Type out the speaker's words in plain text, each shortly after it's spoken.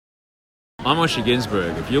I'm Osher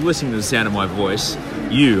Ginsberg. If you're listening to the sound of my voice,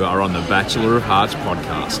 you are on the Bachelor of Hearts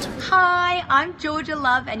podcast. Hi, I'm Georgia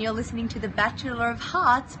Love, and you're listening to the Bachelor of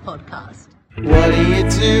Hearts podcast. What do you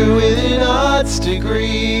do with an arts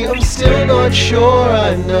degree? I'm still not sure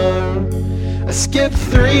I know. I skipped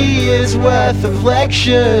 3 years worth of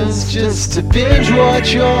lectures just to binge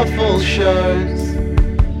watch your full shows.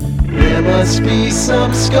 There must be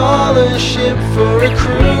some scholarship for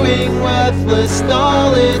accruing worthless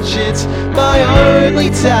knowledge. It's my only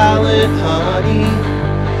talent, honey,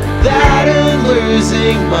 that and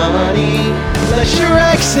losing money. Let your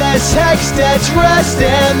excess text at rest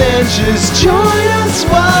and then just join us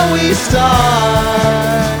while we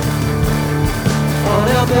start on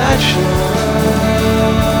our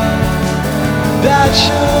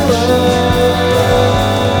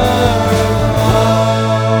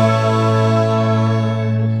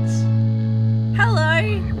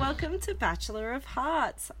Hello, welcome to Bachelor of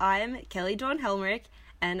Hearts. I'm Kelly Dawn Helmrich,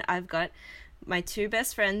 and I've got my 2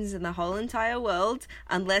 best friends in the whole entire world.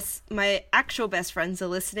 Unless my actual best friends are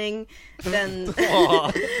listening, then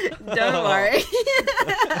don't worry.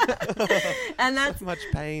 And that's so much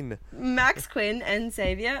pain. Max Quinn and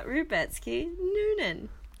Xavier Rubetsky Noonan.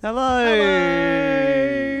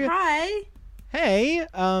 Hello. Hi. Hey,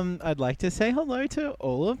 I'd like to say hello to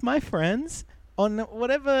all of my friends on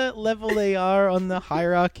whatever level they are on the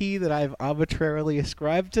hierarchy that I've arbitrarily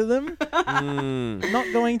ascribed to them. Not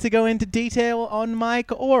going to go into detail on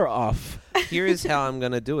mic or off. Here is how I'm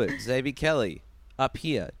going to do it. Xavier Kelly, up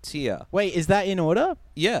here, tier. Wait, is that in order?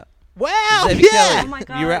 Yeah. Wow, Xavier yeah! Kelly. Oh my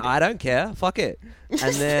God. You're I don't care. Fuck it.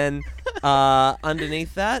 And then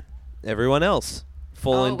underneath that, everyone else.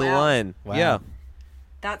 Fall Oh, into wow. line. Wow. Yeah.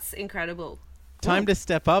 That's incredible. Time to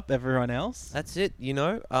step up, everyone else. That's it. You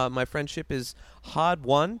know, my friendship is hard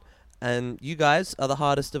won, and you guys are the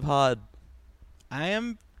hardest of hard. I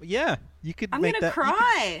am, yeah, you could I'm make going to that.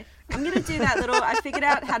 cry. I'm going to do that little... I figured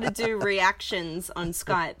out how to do reactions on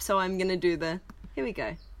Skype, so I'm going to do the... Here we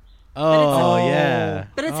go. Oh, yeah.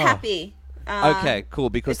 But it's Oh. happy. Okay, cool,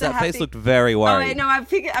 because it's a that face happy- looked very Oh, worried. wait, no, I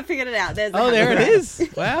figured it out. There's the Oh, there it happy is.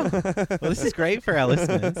 Wow. Well, this is great for our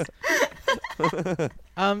listeners.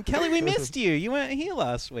 Kelly, we missed you. You weren't here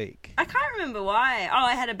last week. I can't remember why. Oh,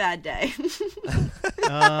 I had a bad day.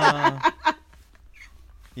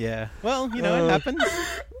 Yeah. Well, you know, it happens.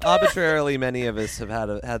 Arbitrarily, many of us have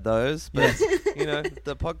had those, but you know,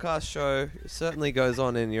 the podcast show certainly goes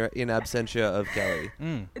on in absentia of Kelly.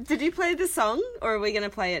 Did you play the song, or are we going to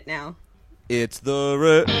play it now? It's the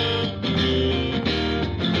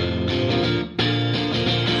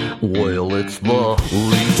Well, it's the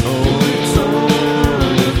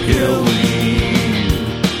return of Kelly.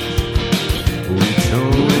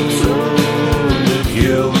 Return of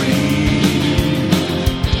Kelly.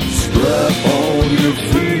 Strap on your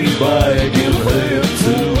feet bag and head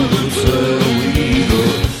to the telly. The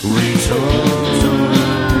return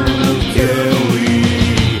of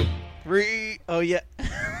Kelly. Oh, yeah.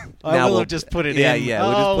 I Now will we'll have just put it yeah, in. Yeah,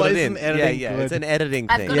 we'll just put it in. isn't editing Yeah. good? It's an editing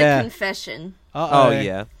I've thing. got Yeah. a confession. Uh-oh. Oh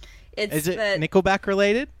yeah. It's Is it that Nickelback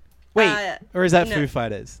related? Wait, or is that no. Foo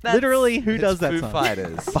Fighters? That's- Literally, who It's does that Foo song?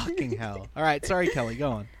 Fighters. Fucking hell. All right, sorry, Kelly,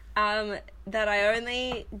 go on. that I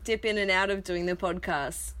only dip in and out of doing the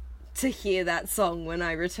podcast to hear that song when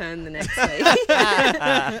I return the next week.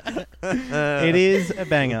 It is a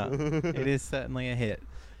banger. It is certainly a hit.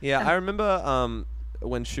 Yeah, I remember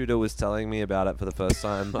when Shooter was telling me about it for the first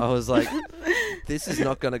time, I was like, this is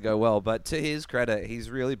not going to go well. But to his credit, he's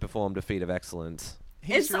really performed a feat of excellence.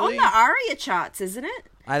 It's on the ARIA charts, isn't it?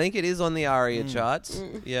 I think it is on the ARIA charts.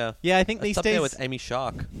 Yeah. Yeah, I think It's these up there days... with Amy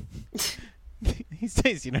Shark. These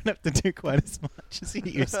days, you don't have to do quite as much as you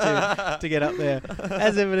used to get up there,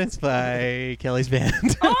 as evidenced by Kelly's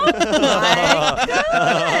band. Oh my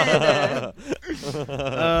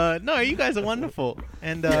god! No, you guys are wonderful,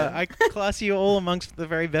 and I class you all amongst the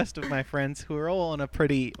very best of my friends, who are all on a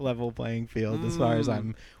pretty level playing field, as far as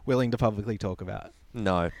I'm willing to publicly talk about.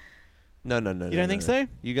 No. You You don't think so?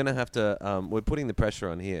 You're going to have to... we're putting the pressure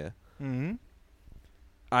on here. Mm-hmm.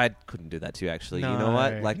 I couldn't do that to you, actually. You know No.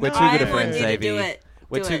 what? Like, we're No. too good I of want friends, you to Xavier. do it.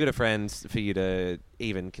 We're Do too it. good of friends for you to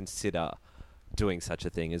even consider doing such a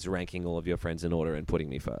thing as ranking all of your friends in order and putting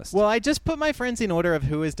me first. Well, I just put my friends in order of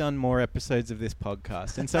who has done more episodes of this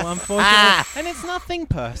podcast, and so unfortunately, and it's nothing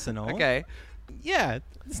personal. Okay. Yeah,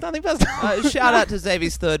 it's nothing personal. Shout out to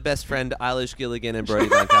Xavier's third best friend, Eilish Gilligan and Brody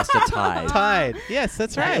Lancaster, tied. Tied. Yes,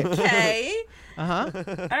 that's right. Okay. Uh-huh. All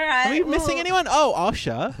right. Are we missing anyone? Oh,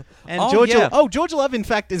 Osher. And Oh, Georgia. yeah. Oh, Georgia Love, in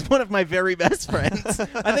fact, is one of my very best friends.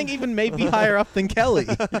 I think even maybe higher up than Kelly,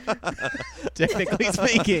 technically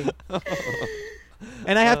speaking.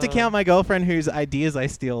 And I have to count my girlfriend, whose ideas I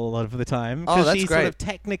steal a lot of the time. Oh, that's she great. sort of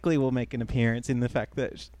technically will make an appearance in the fact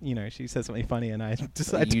that, she says something funny and I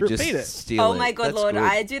decide to You just repeat it. steal Oh it. my god, That's Lord, good.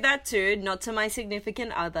 I do that too. Not to my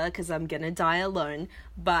significant other because I'm gonna die alone.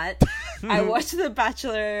 But I watch The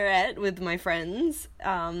Bachelorette with my friends,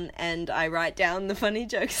 and I write down the funny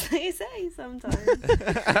jokes they say sometimes.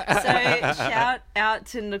 So shout out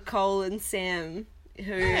to Nicole and Sam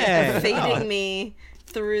who Yeah. are feeding me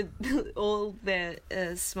through all their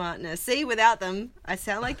smartness. See, without them, I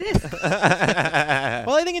sound like this.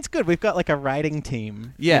 Well, I think it's good. We've got like a writing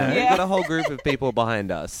team. Yeah, we've Yeah. got a whole group of people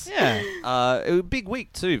behind us. Yeah. It was a big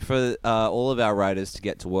week too for all of our writers to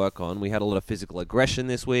get to work on. We had a lot of physical aggression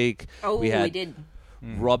this week. Oh, we had did.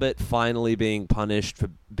 Robert finally being punished for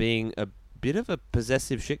being a bit of a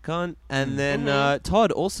possessive shit cunt, and then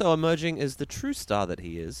Todd also emerging as the true star that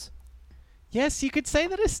he is. Yes, you could say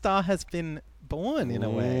that a star has been born in a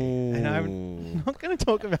way. And I'm not going to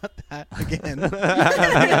talk about that again.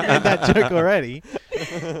 I made that joke already.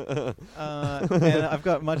 And I've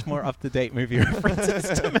got much more up-to-date movie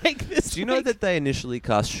references to make this Do you know week. that they initially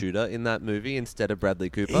cast Shooter in that movie instead of Bradley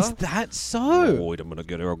Cooper? Is that so? Oh, I'm gonna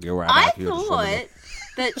get your I thought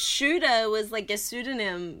that Shooter was like a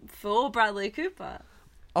pseudonym for Bradley Cooper.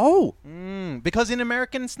 Oh, Because in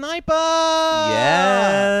American Sniper...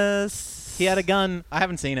 yes. He had a gun. I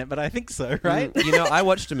haven't seen it, but I think so, right? You know, I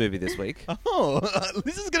watched a movie this week. Oh,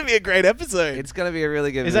 this is going to be a great episode. It's going to be a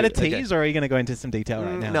really good Is movie. that a tease, or are you going to go into some detail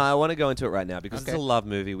right now? No, I want to go into it right now because Okay. it's a love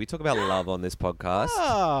movie. We talk about love on this podcast.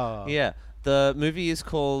 Oh. Yeah. The movie is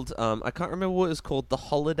called, I can't remember what it's called, The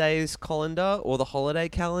Holidays Calendar or The Holiday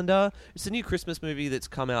Calendar. It's a new Christmas movie that's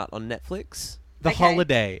come out on Netflix. The Okay.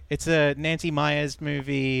 Holiday. It's a Nancy Myers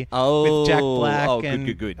movie Oh, with Jack Black oh,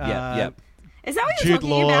 and good. Yep. Is that what you're Jude talking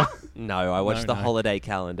Law. about? No, I watched No, The no. Holiday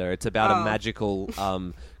Calendar. It's about a Oh. magical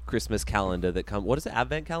Christmas calendar that comes... What is it?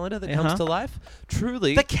 Advent calendar that Uh-huh. comes to life?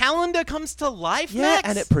 Truly. The calendar comes to life, yeah, Max?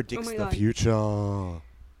 and it predicts Oh my the God. future.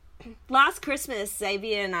 Last Christmas,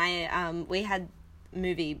 Xavier and I, we had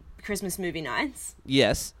Christmas movie nights,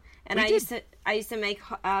 Yes. and We I did. used to make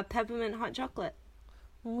peppermint hot chocolate.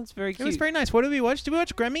 Well, it's very It cute. was very nice. What did we watch? Did we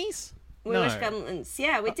watch Grammys? We No. watched Gremlins.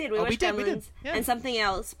 Yeah, we did. We oh, we watched did, we Gremlins did. Yeah. and something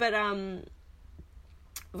else. But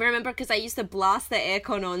remember, because I used to blast the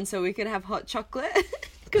aircon on so we could have hot chocolate.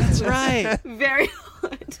 That's right. Very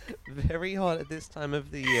hot. Very hot at this time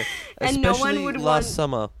of the year. And no Especially one would last want-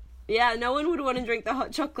 summer. Yeah, no one would want to drink the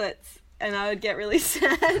hot chocolates, and I would get really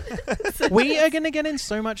sad. So- We are going to get in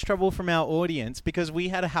so much trouble from our audience because we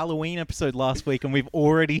had a Halloween episode last week and we've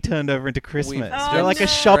already turned over into Christmas. Oh, We're like no. a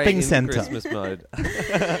shopping Straight into center. Christmas mode.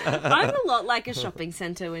 I'm a lot like a shopping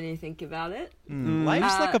centre when you think about it.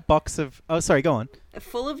 Life's like a box of... Oh, sorry, go on.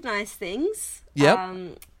 Full of nice things. Yep.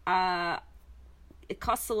 It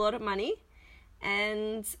costs a lot of money,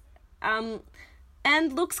 and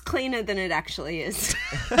looks cleaner than it actually is.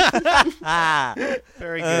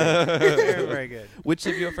 Very good. very, very good. Which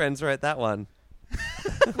of your friends wrote that one?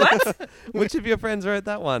 What? Which of your friends wrote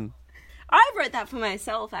that one? I wrote that for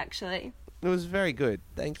myself, actually. It was very good.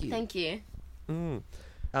 Thank you. Thank you.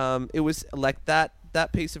 It was like that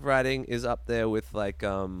piece of writing is up there with like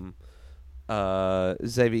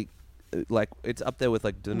Xavier, like it's up there with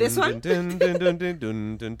like This one?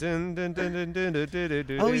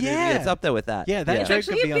 Oh, yeah. It's up there with that. Yeah, that It's joke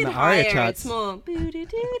actually could be a on bit the ARIA higher. charts. It's more.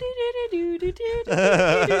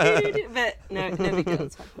 But no big deal.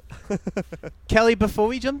 It's fine. Kelly, before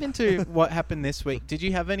we jump into what happened this week, did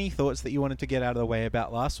you have any thoughts that you wanted to get out of the way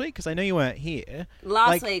about last week? Because I know you weren't here. Last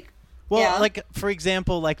Like- week. Well, Yeah. like for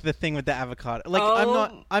example, like the thing with the avocado. Like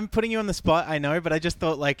Oh. I'm putting you on the spot, I know, but I just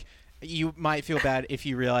thought like you might feel bad if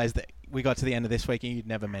you realized that we got to the end of this week and you'd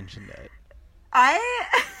never mentioned it.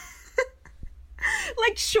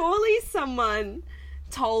 Like, surely someone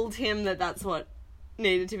told him that that's what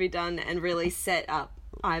needed to be done and really set up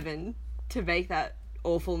Ivan to make that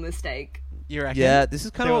awful mistake. You reckon? Yeah, this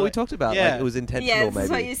is kind They of what were we like- talked about. yeah. Like it was intentional, Yeah, this maybe. is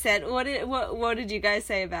what you said. What did you guys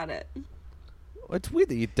say about it? It's weird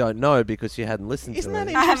that you don't know because you hadn't listened Isn't to that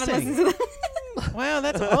it. I haven't Interesting. listened to that. Wow,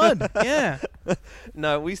 that's odd. Yeah.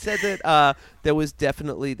 No, we said that there was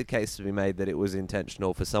definitely the case to be made that it was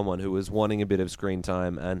intentional for someone who was wanting a bit of screen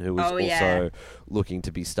time and who was Oh, also yeah. looking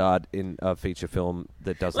to be starred in a feature film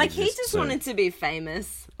that doesn't Like, he exist just soon. wanted to be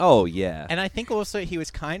famous. Oh, yeah. And I think also he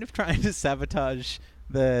was kind of trying to sabotage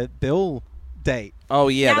the Bill date. Oh,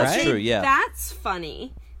 yeah, Now, that's see, true, yeah. That's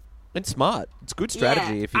funny. It's smart. It's good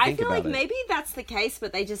strategy Yeah, if you I think feel about like it. maybe that's the case,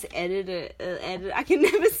 but they just edit it. I can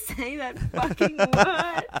never say that fucking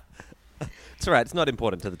word. It's all right. It's not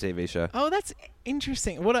important to the TV show. Oh, that's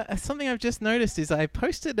interesting. Something I've just noticed is I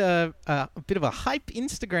posted a bit of a hype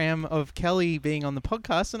Instagram of Kelly being on the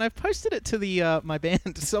podcast, and I've posted it to the my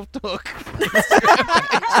band Self Talk.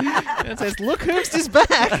 It says, "Look, Hoopst is back."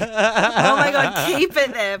 Oh my god, keep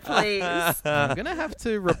it there, please. I'm gonna have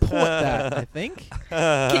to report that. I think Keep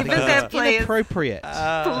it there, please. inappropriate.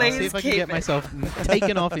 Please See if I can keep get it. myself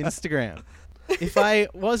taken off Instagram. If I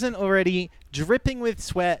wasn't already dripping with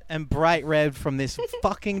sweat and bright red from this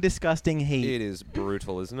fucking disgusting heat. It is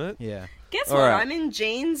brutal, isn't it? Yeah. Guess All what? right. I'm in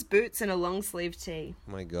jeans, boots, and a long sleeve tee.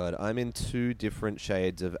 Oh my god, I'm in 2 different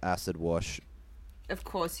shades of acid wash. Of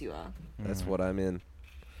course you are. That's what I'm in.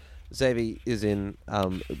 Xavier is in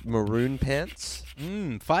maroon pants.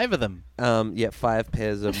 5 of them. 5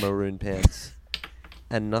 pairs of maroon pants.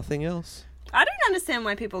 And nothing else. I don't understand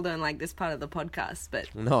why people don't like this part of the podcast,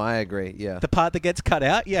 but No, I agree, yeah. The part that gets cut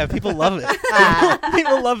out? Yeah, people love it.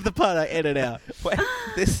 People love the part I edit out. Wait,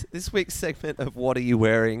 this week's segment of What Are You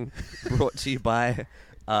Wearing brought to you by,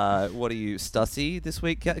 what are you, Stussy this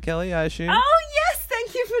week, Kelly, I assume? oh yes,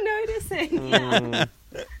 thank you for noticing.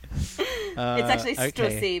 It's actually okay.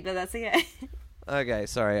 Stussy, but that's okay. Okay,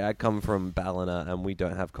 sorry, I come from Ballina and we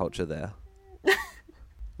don't have culture there.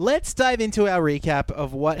 Let's dive into our recap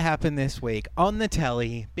of what happened this week on the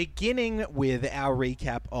telly, beginning with our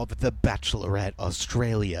recap of The Bachelorette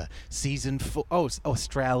Australia, Season 4. Oh,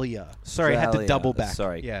 Australia. Sorry, I had to Australia, double back.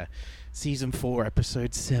 sorry. Yeah. Season 4,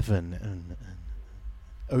 Episode 7.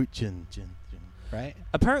 Ochen, right?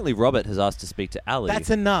 Apparently Robert has asked to speak to Ali. That's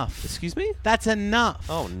enough. Excuse me? That's enough.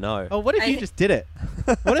 Oh, no. Oh, what if you just did it?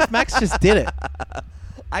 What if Max just did it?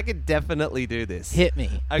 I could definitely do this. Hit me.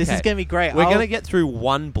 This Okay. is going to be great. We're going to get through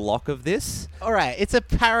one block of this. All right. It's a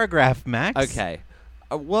paragraph, Max. Okay.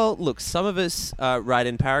 Well, look, some of us write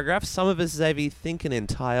in paragraphs. Some of us, Xavier, think in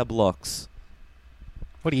entire blocks.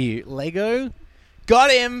 What are you, Lego?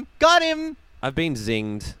 Got him! Got him! I've been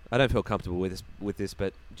zinged. I don't feel comfortable with this,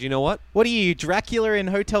 but do you know what? What are you, Dracula in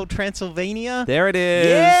Hotel Transylvania? There it is.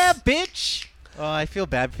 Yeah, bitch! Oh, I feel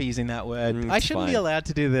bad for using that word. I it's shouldn't be fine. allowed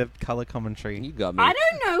to do the colour commentary. You got me. I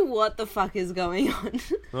don't know what the fuck is going on.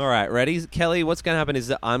 All right, ready? Kelly, what's going to happen is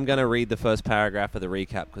that I'm going to read the first paragraph of the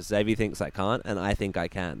recap because Xavier thinks I can't, and I think I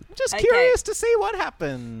can. I'm just Okay. curious to see what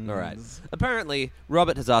happens. All right. Apparently,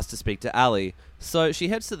 Robert has asked to speak to Ali, so she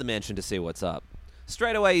heads to the mansion to see what's up.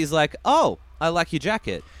 Straight away, he's like, "Oh, I like your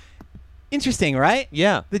jacket." Interesting, right?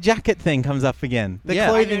 Yeah. The jacket thing comes up again. The Yeah. I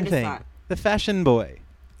clothing noticed thing. that. The fashion boy.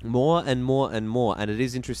 More and more and more, and it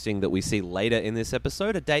is interesting that we see later in this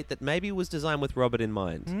episode a date that maybe was designed with Robert in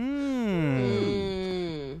mind.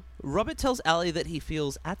 Robert tells Ali that he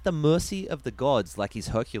feels at the mercy of the gods, like he's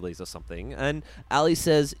Hercules or something, and Ali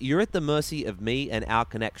says, "You're at the mercy of me and our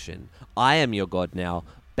connection. I am your god now.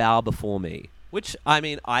 Bow before me." Which, I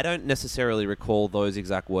mean, I don't necessarily recall those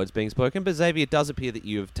exact words being spoken, but Xavier, it does appear that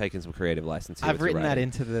you have taken some creative license here. I've with your written that writing.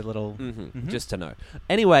 into the little... Just to know.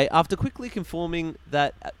 Anyway, after quickly conforming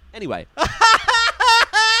that... anyway.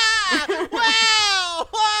 Wow!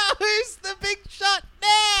 Who's the big shot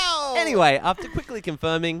now? Anyway, after quickly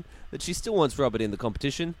confirming that she still wants Robert in the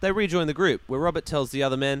competition, they rejoin the group, where Robert tells the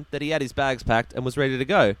other men that he had his bags packed and was ready to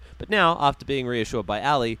go. But now, after being reassured by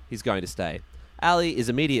Ali, he's going to stay. Ali is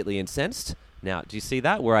immediately incensed. Now, do you see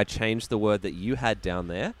that, where I changed the word that you had down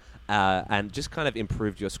there and just kind of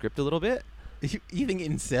improved your script a little bit? You think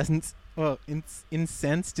incensed? Well,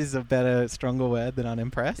 incensed is a better, stronger word than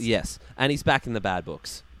unimpressed? Yes, and he's back in the bad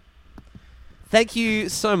books. Thank you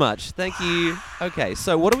so much. Thank you. Okay,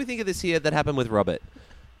 so what do we think of this here that happened with Robert?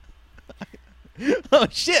 Oh,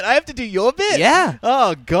 shit. I have to do your bit? Yeah.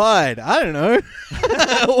 Oh, God. I don't know.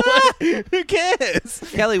 What? Who cares?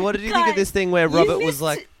 Kelly, what did you think of this thing where Robert was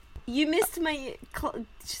like... You missed my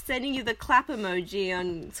sending you the clap emoji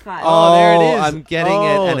on Skype. Oh, there it is. I'm getting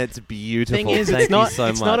Oh. it, and it's beautiful. Thing is, Thank it's not, you so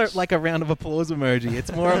it's much. not like a round of applause emoji.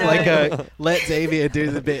 It's more of like a let Xavier do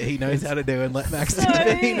the bit he knows how to do and let Max do the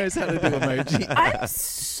bit he knows how to do emoji. I'm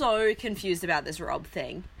so confused about this Rob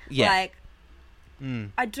thing. Yeah. Like,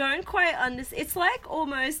 I don't quite understand. It's like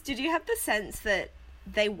almost, did you have the sense that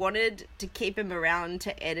they wanted to keep him around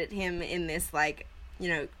to edit him in this, like, you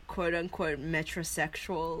know, quote unquote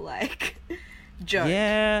metrosexual, like, joke?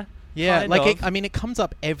 Yeah. Yeah, kind like of. it comes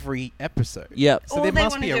up every episode. Yep. So Or there they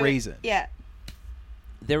must wanna be a do it- reason. Yeah.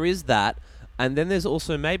 There is that. And then there's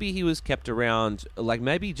also maybe he was kept around, like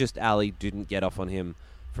maybe just Ali didn't get off on him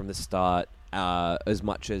from the start as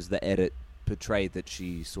much as the edit portrayed that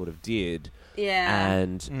she sort of did. Yeah.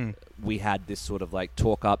 And we had this sort of like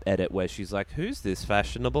talk up edit where she's like, "Who's this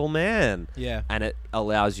fashionable man?" Yeah. And it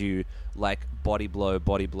allows you like body blow,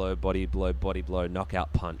 body blow, body blow, body blow,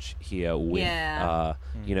 knockout punch here with,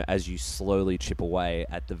 you know, as you slowly chip away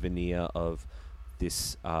at the veneer of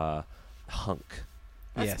this hunk.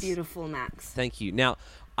 That's beautiful, Max. Thank you. Now,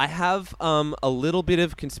 I have a little bit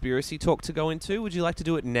of conspiracy talk to go into. Would you like to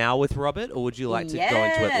do it now with Robert, or would you like to go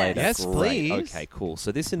into it later? Yes, Great. please. Okay, cool.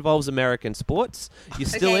 So this involves American sports. You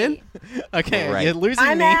still in? Okay, Great. you're losing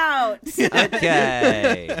I'm me. out.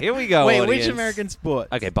 Okay, here we go. Wait, audience. which American sport?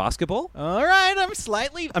 Okay, basketball. All right,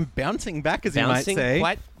 I'm bouncing back, as Bouncing you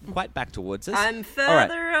might say. quite back towards us. I'm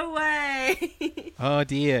further away. Oh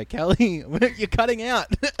dear, Kelly, you're cutting out.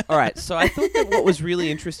 All right, so I thought that what was really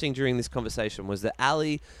interesting during this conversation was that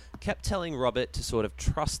Ali kept telling Robert to sort of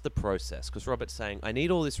trust the process, because Robert's saying, I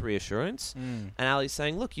need all this reassurance, and Ali's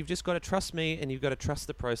saying, look, you've just got to trust me and you've got to trust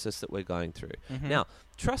the process that we're going through. Now,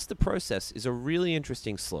 trust the process is a really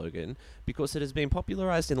interesting slogan because it has been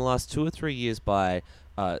popularized in the last 2 or 3 years by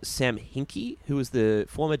Sam Hinkie, who was the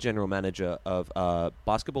former general manager of a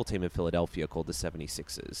basketball team in Philadelphia called the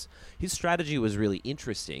 76ers. His strategy was really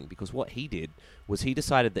interesting because what he did was he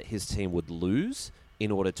decided that his team would lose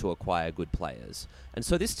in order to acquire good players. And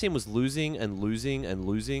so this team was losing and losing and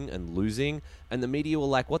losing and losing, and the media were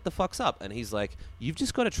like, what the fuck's up? And he's like, you've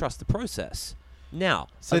just got to trust the process. Now,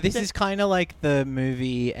 So this is kind of like the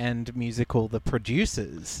movie and musical The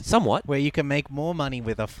Producers, somewhat. where you can make more money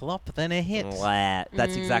with a flop than a hit. Blah.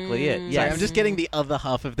 That's exactly it. Sorry, Yes. I'm just getting the other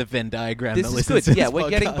half of the Venn diagram. This that is listens good. to Yeah, this we're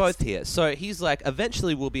getting podcast. both here. So he's like,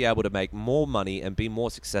 eventually we'll be able to make more money and be more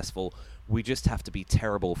successful. We just have to be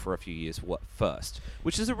terrible for a few years first,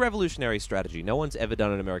 which is a revolutionary strategy. No one's ever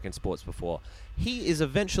done in American sports before. He is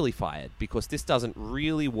eventually fired because this doesn't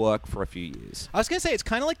really work for a few years. I was going to say, it's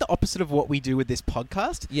kind of like the opposite of what we do with this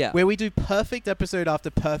podcast. Yeah. Where we do perfect episode after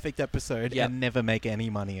perfect episode Yep. and never make any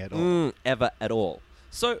money at all. Ever at all.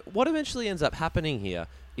 So what eventually ends up happening here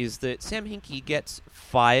is that Sam Hinkie gets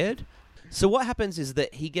fired. So what happens is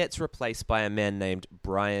that he gets replaced by a man named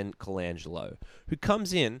Brian Colangelo, who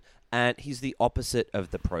comes in and he's the opposite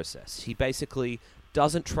of the process. He basically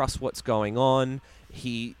doesn't trust what's going on.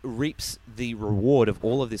 He reaps the reward of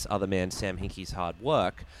all of this other man, Sam Hinkie's hard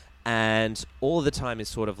work, and all of the time is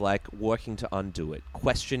sort of like working to undo it,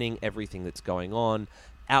 questioning everything that's going on,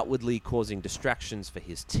 outwardly causing distractions for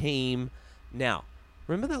his team. Now,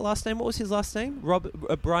 remember that last name? What was his last name?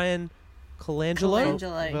 Brian Colangelo?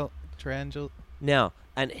 Colangelo. Well, Trangelo. Now,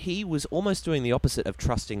 and he was almost doing the opposite of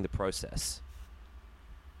trusting the process.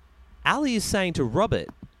 Ali is saying to Robert,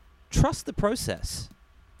 trust the process.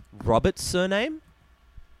 Robert's surname?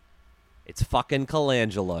 It's fucking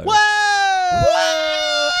Colangelo. Whoa!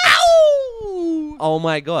 Ow! Oh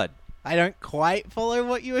my god. I don't quite follow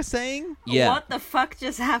what you were saying. Yeah. What the fuck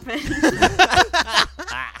just happened?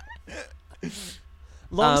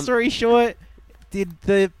 Long story short, did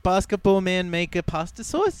the basketball man make a pasta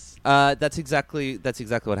sauce? That's exactly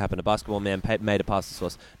what happened. A basketball man made a pasta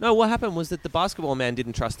sauce. No, what happened was that the basketball man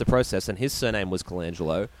didn't trust the process, and his surname was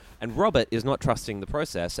Colangelo. And Robert is not trusting the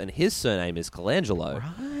process, and his surname is Colangelo.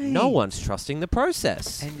 Right. No one's trusting the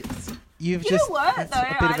process. And you've You just know what, that's though? a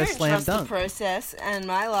bit I of a don't slam trust dunk. the process, and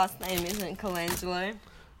my last name isn't Colangelo.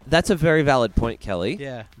 That's a very valid point, Kelly.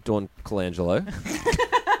 Yeah. Dawn Colangelo.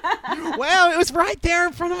 Wow, it was right there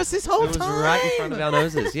in front of us this whole It was time. right in front of our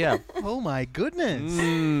noses, yeah. Oh my goodness.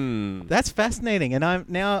 Mm. That's fascinating. And I'm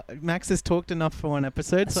now Max has talked enough for one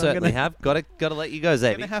episode, so Certainly I'm gonna have. Gotta let you go,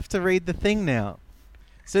 Xavier. have to read the thing now.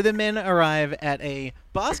 So the men arrive at a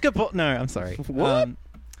basketball. No, I'm sorry. What?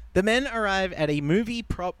 The men arrive at a movie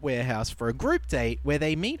prop warehouse for a group date where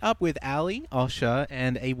they meet up with Ali, Osher,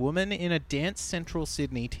 and a woman in a Dance Central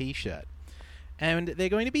Sydney t-shirt. And they're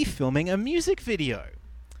going to be filming a music video.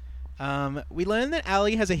 We learn that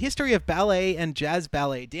Ali has a history of ballet and jazz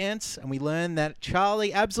ballet dance, and we learn that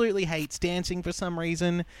Charlie absolutely hates dancing for some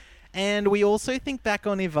reason. And we also think back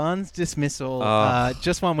on Ivan's dismissal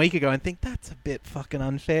just 1 week ago and think that's a bit fucking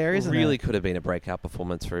unfair, isn't really it? could have been a breakout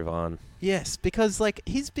performance for Ivan. Yes, because like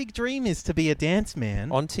his big dream is to be a dance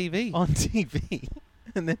man On TV. on TV.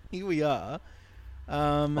 And then here we are.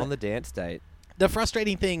 On the dance date. The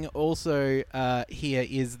frustrating thing also here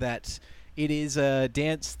is that it is a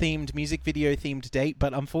dance-themed, music video-themed date,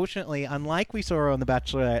 but unfortunately, unlike we saw on The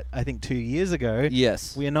Bachelor, I think 2 years ago,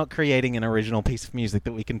 Yes. we are not creating an original piece of music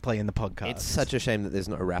that we can play in the podcast. It's such a shame that there's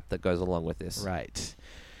not a rap that goes along with this. Right.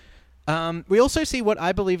 We also see what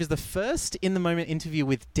I believe is the first in-the-moment interview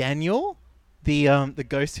with Daniel, the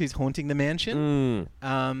ghost who's haunting the mansion,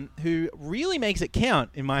 who really makes it count,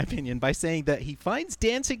 in my opinion, by saying that he finds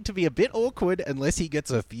dancing to be a bit awkward unless he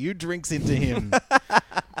gets a few drinks into him.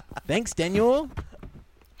 Thanks, Daniel.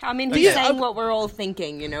 I mean, he's saying what we're all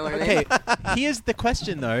thinking, you know what I mean? Okay, here's the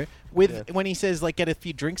question, though. When he says, like, get a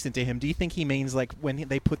few drinks into him, do you think he means, like, when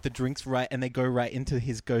they put the drinks right and they go right into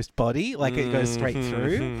his ghost body? Like, it goes straight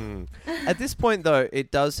through? At this point, though, it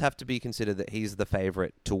does have to be considered that he's the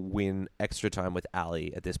favourite to win extra time with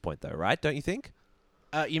Ali at this point, though, right? Don't you think?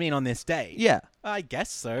 You mean on this day? Yeah. I guess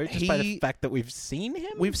so, just by the fact that we've seen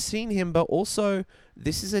him? We've seen him, but also,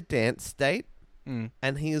 this is a dance date,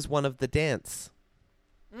 and he is one of the dance.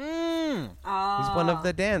 He's one of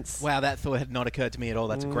the dance. Wow, that thought had not occurred to me at all.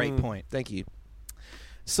 That's a great point. Thank you.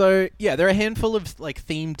 So, yeah, there are a handful of, like,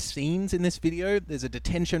 themed scenes in this video. There's a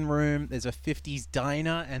detention room, there's a 50s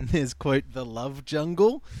diner, and there's, quote, the love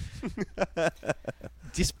jungle.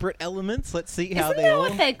 Disparate elements. Let's see how Isn't they that all...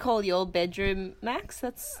 what they call your bedroom, Max?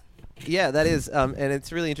 That's... Yeah, that is. And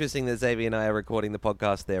it's really interesting that Xavier and I are recording the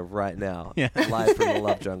podcast there right now. Yeah. Live from the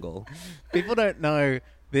love jungle. People don't know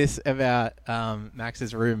this about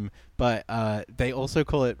Max's room, but they also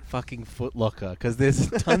call it fucking Foot Locker because there's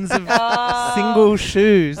tons of single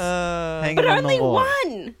shoes hanging But on only the wall.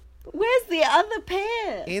 one! Where's the other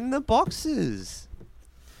pair? In the boxes.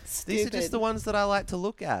 These are just Stupid. the ones that I like to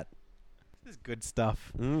look at. This is good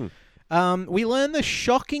stuff. Mm. We learn the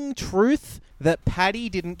shocking truth that Paddy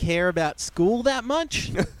didn't care about school that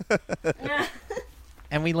much.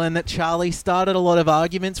 And we learn that Charlie started a lot of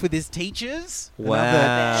arguments with his teachers. Wow.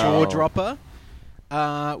 Another jaw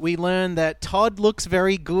dropper. We learn that Todd looks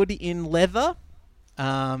very good in leather.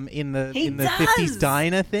 In the He 50s does!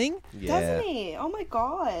 diner thing. Yeah. Doesn't he? Oh my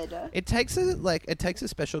god. It takes a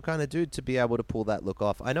special kind of dude to be able to pull that look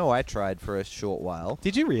off. I know I tried for a short while.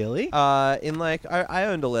 Did you really? I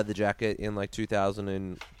owned a leather jacket in like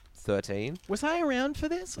 2013. Was I around for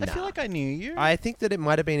this? I feel Nah. like I knew you. I think that it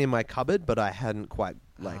might have been in my cupboard, but I hadn't quite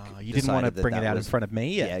you didn't want to decided that bring it that out in was- front of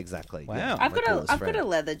me yet. Yeah, exactly. Wow. Yeah, I've my coolest got friend. a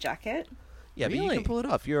leather jacket. Yeah, but you Really? can pull it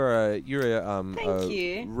off. You're a Thank a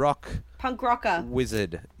you. rock Punk rocker.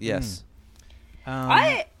 wizard. Yes.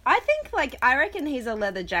 I think I reckon he's a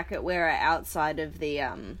leather jacket wearer outside of the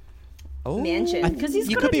Oh, mansion because he's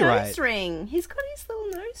you got could a be nose right. ring. He's got his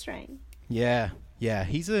little nose ring. Yeah.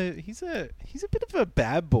 He's a bit of a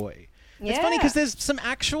bad boy. It's funny Yeah. because there's some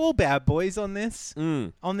actual bad boys on this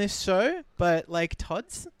Mm. show, but like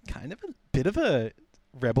Todd's kind of a bit of a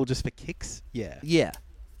rebel just for kicks. Yeah. Yeah.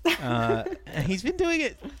 And he's been doing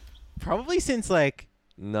it probably since like.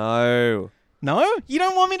 No. No, you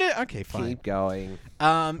don't want me to. Okay, fine. Keep going.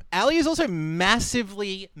 Ali is also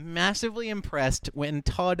massively impressed when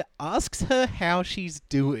Todd asks her how she's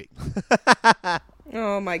doing.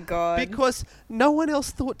 Oh my god. Because no one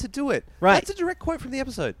else thought to do it. Right. That's a direct quote from the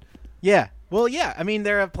episode. Yeah. Well, yeah. I mean,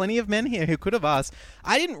 there are plenty of men here who could have asked.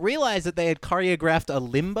 I didn't realize that they had choreographed a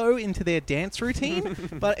limbo into their dance routine,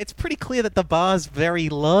 but it's pretty clear that the bar's very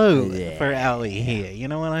low for Ali here. You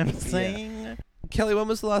know what I'm saying? Kelly, when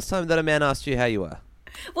was the last time that a man asked you how you were?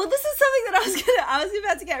 Well, this is something that I was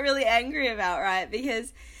about to get really angry about, right?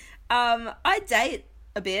 Because I date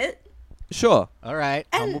a bit. Sure. All right.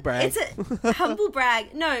 And Humble brag. It's a humble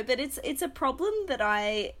brag. No, but it's a problem that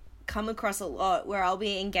I come across a lot where I'll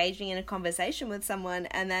be engaging in a conversation with someone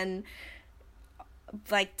and then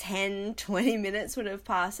like 10, 20 minutes would have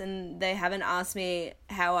passed and they haven't asked me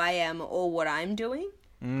how I am or what I'm doing.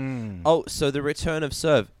 Oh, so the return of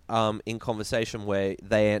serve in conversation where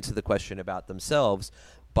they answer the question about themselves,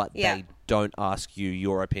 but Yeah. they don't ask you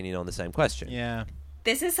your opinion on the same question. Yeah.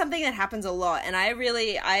 This is something that happens a lot, and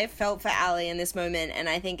I felt for Ali in this moment, and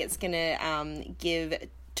I think it's gonna give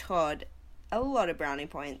Todd a lot of brownie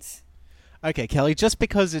points. Okay, Kelly, just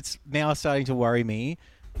because it's now starting to worry me,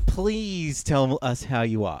 please tell us how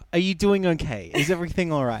you are. Are you doing okay? Is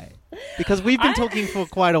everything all right? Because we've been talking for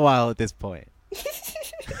quite a while at this point.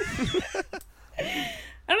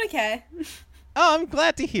 I'm okay. Oh, I'm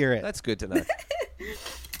glad to hear it. That's good to know.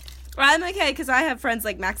 Well, I'm okay because I have friends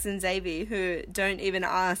like Max and Xavier who don't even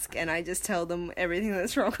ask, and I just tell them everything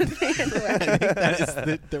that's wrong with me. I think that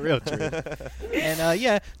is the real truth. And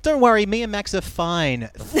yeah, don't worry, me and Max are fine.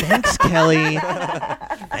 Thanks, Kelly.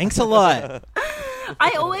 Thanks a lot.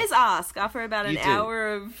 I always ask after about an You do.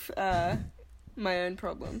 hour of my own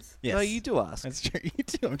problems. Yes. No, you do ask. That's true. You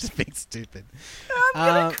do. I'm just being stupid.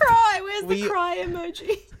 I'm gonna cry. Where's the cry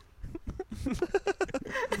emoji?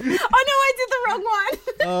 Oh no, I did the wrong one.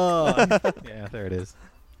 Oh, yeah, there it is.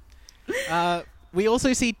 We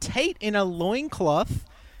also see Tate in a loincloth,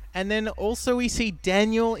 and then also we see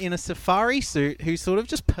Daniel in a safari suit who sort of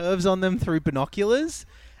just pervs on them through binoculars.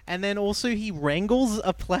 And then also he wrangles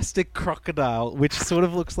a plastic crocodile, which sort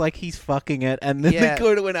of looks like he's fucking it, and then Yeah. they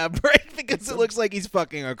go to an outbreak because it looks like he's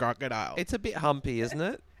fucking a crocodile. It's a bit humpy, isn't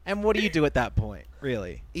it? And what do you do at that point,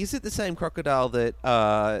 really? Is it the same crocodile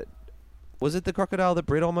that... was it the crocodile that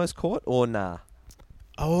Britt almost caught, or nah?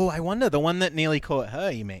 Oh, I wonder. The one that nearly caught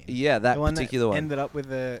her, you mean? Yeah, that the one particular that one. ended up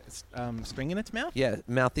with a string in its mouth? Yeah,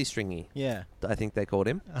 mouthy stringy. Yeah. I think they called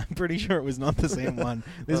him. I'm pretty sure it was not the same one.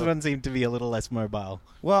 This one seemed to be a little less mobile.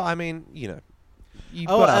 Well, I mean, you've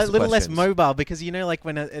Oh, got to a ask little less questions. mobile because like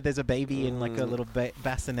when there's a baby in like a little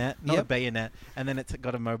bassinet, not a Yep. bayonet, and then it's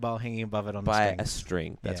got a mobile hanging above it on By strings. a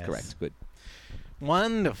string. That's Yes. correct. Good.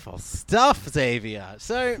 Wonderful stuff, Xavier.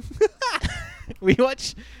 So we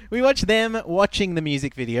watch them watching the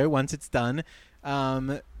music video once it's done.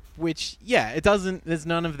 Which, it doesn't. There's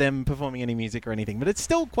none of them performing any music or anything, but it's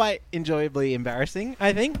still quite enjoyably embarrassing,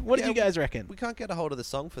 I think. What Yeah, do you guys reckon? We can't get a hold of the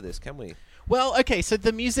song for this, can we? Well, okay, so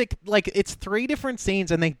the music, it's 3 different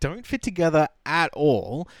scenes and they don't fit together at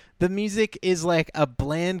all. The music is like a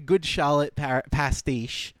bland Good Charlotte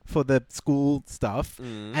pastiche for the school stuff,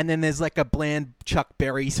 and then there's like a bland Chuck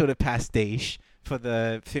Berry sort of pastiche for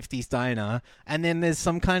the 50s diner, and then there's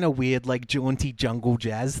some kind of weird like jaunty jungle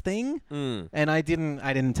jazz thing, and I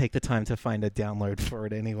didn't take the time to find a download for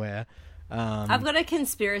it anywhere. I've got a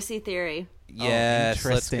conspiracy theory. Yes,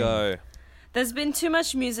 let's interesting. go. There's been too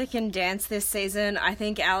much music and dance this season. I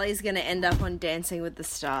think Ali's going to end up on Dancing with the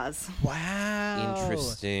Stars. Wow.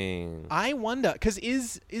 Interesting. I wonder, because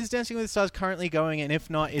is Dancing with the Stars currently going, and if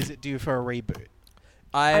not, is it due for a reboot?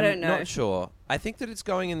 I'm don't know. not sure. I think that it's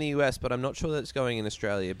going in the US, but I'm not sure that it's going in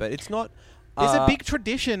Australia. But it's not... There's a big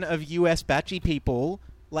tradition of US Batchy people,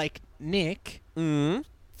 like Nick,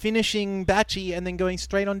 finishing Batchy and then going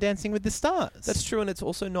straight on Dancing with the Stars. That's true, and it's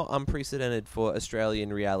also not unprecedented for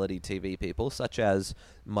Australian reality TV people, such as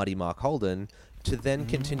Muddy Mark Holden, to then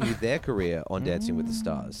continue their career on Dancing with the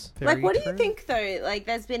Stars. Very What do true. you think, though? Like,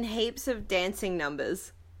 there's been heaps of dancing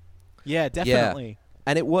numbers. Yeah, definitely.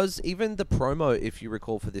 And it was, even the promo, if you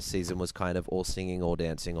recall, for this season was kind of all singing, all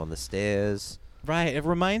dancing on the stairs. Right, it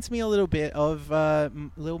reminds me a little bit of a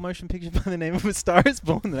little motion picture by the name of A Star Is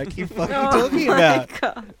Born that I keep fucking talking about.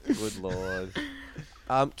 God. Good lord.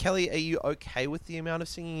 Kelly, are you okay with the amount of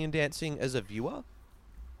singing and dancing as a viewer?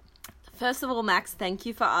 First of all, Max, thank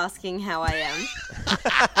you for asking how I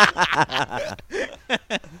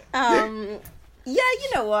am. Yeah, you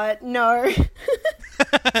know what? No. No.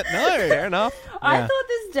 Fair enough. I Yeah. thought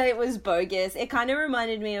this date was bogus. It kind of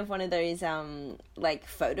reminded me of one of those, like,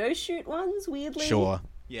 photo shoot ones, weirdly. Sure.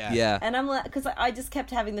 Yeah. Yeah. And I'm like, because I just kept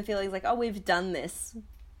having the feelings like, oh, we've done this.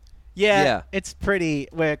 Yeah, Yeah. it's pretty...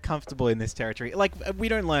 We're comfortable in this territory. Like, we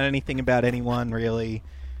don't learn anything about anyone, really.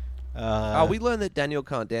 We learned that Daniel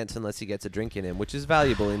can't dance unless he gets a drink in him, which is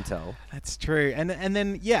valuable intel. That's true. And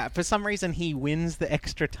then, yeah, for some reason, he wins the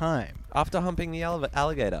extra time. After humping the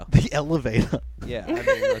alligator. The elevator. Yeah, I mean,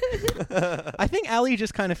 look. I think Ali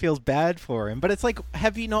just kind of feels bad for him. But it's like,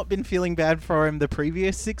 have you not been feeling bad for him the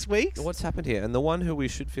previous 6 weeks? What's happened here? And the one who we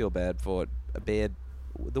should feel bad for,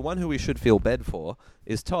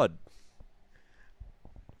 is Todd.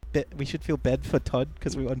 We should feel bad for Todd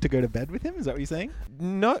because we want to go to bed with him? Is that what you're saying?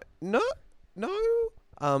 No. But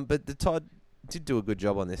the Todd did do a good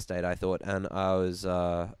job on this date, I thought, and I was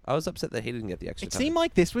upset that he didn't get the extra It time. seemed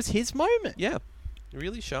like this was his moment. Yeah, it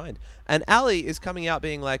really shined. And Ali is coming out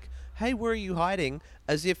being like, "Hey, where are you hiding?"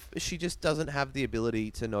 As if she just doesn't have the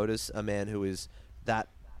ability to notice a man who is that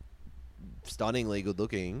stunningly good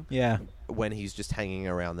looking Yeah. when he's just hanging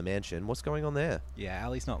around the mansion. What's going on there? Yeah,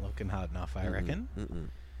 Ali's not looking hard enough, I reckon. Mm-mm.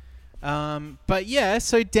 But yeah,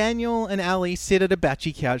 so Daniel and Ali sit at a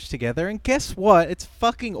batchy couch together, and guess what? It's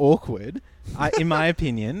fucking awkward, in my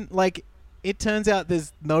opinion. Like, it turns out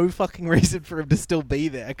there's no fucking reason for him to still be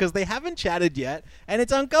there, because they haven't chatted yet, and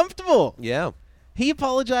it's uncomfortable. Yeah, He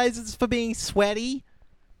apologizes for being sweaty.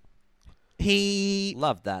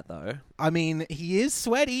 loved that though. I mean, he is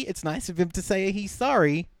sweaty. It's nice of him to say he's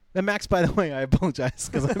sorry. And Max, by the way, I apologize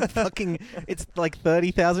because I'm fucking... It's like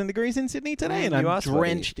 30,000 degrees in Sydney today, and You I'm are sweaty.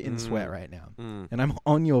 drenched in sweat right now. Mm. And I'm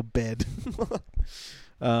on your bed.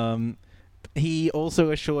 He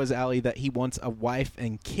also assures Ali that he wants a wife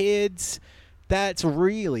and kids. That's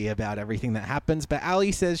really about everything that happens. But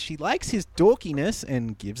Ali says she likes his dorkiness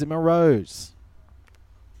and gives him a rose.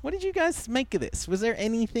 What did you guys make of this? Was there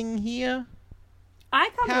anything here? I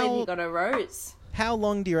can't How- believe you got a rose. How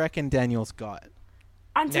long do you reckon Daniel's got?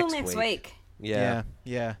 Until Next next week. week.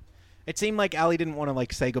 Yeah. It seemed like Ali didn't want to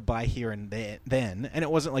like say goodbye here and there, then, and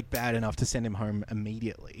it wasn't like bad enough to send him home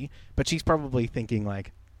immediately. But she's probably thinking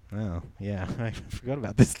like, "Oh yeah, I forgot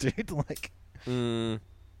about this dude." Like,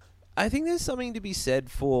 I think there's something to be said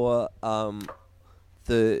for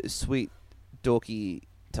the sweet, dorky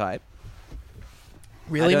type.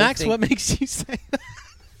 Really, don't Max? think- What makes you say that?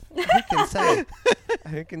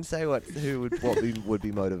 Who can say what would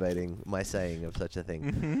be motivating my saying of such a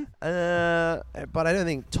thing? Mm-hmm. But I don't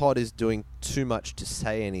think Todd is doing too much to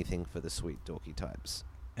say anything for the sweet, dorky types.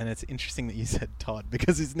 And it's interesting that you said Todd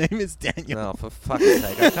because his name is Daniel. No, for fuck's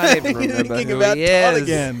sake, I can't even You're remember thinking who about he Todd is.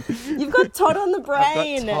 again. You've got Todd on the I've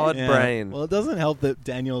brain. got Todd Yeah. brain. Well, it doesn't help that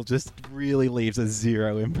Daniel just really leaves a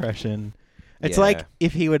 0 impression. It's Yeah. like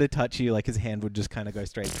if he were to touch you, like his hand would just kind of go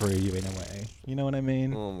straight through you in a way. You know what I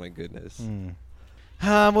mean? Oh my goodness.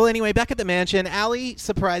 Well, anyway, back at the mansion, Allie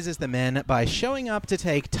surprises the men by showing up to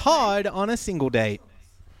take Todd on a single date.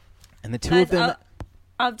 And the two of them...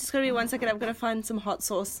 I've just got to be 1 second. I've got to find some hot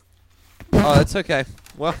sauce. Oh, that's okay.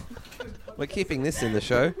 Well, we're keeping this in the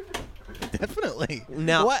show. Definitely.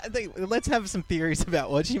 Now- let's have some theories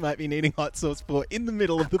about what she might be needing hot sauce for in the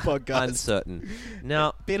middle of the podcast. Uncertain.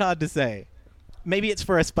 Now, Bit hard to say. Maybe it's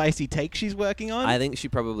for a spicy take she's working on. I think she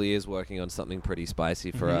probably is working on something pretty spicy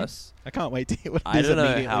for us. I can't wait to hear what it I is don't know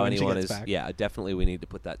immediately how when she anyone gets is. back. Yeah, definitely we need to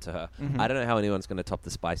put that to her. I don't know how anyone's going to top the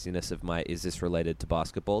spiciness of my "Is this related to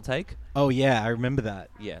basketball?" take. Oh, yeah, I remember that.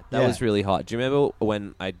 Yeah, that was really hot. Do you remember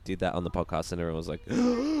when I did that on the podcast and everyone was like,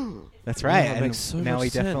 That's right. that and makes so now much we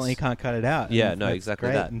definitely sense. can't cut it out. Yeah, And no, that's exactly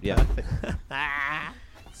great that. and Yeah. perfect.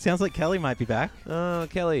 Sounds like Kelly might be back. "Oh,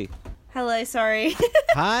 Kelly." Hello, sorry.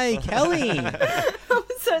 Hi, Kelly. I'm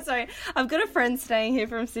so sorry. I've got a friend staying here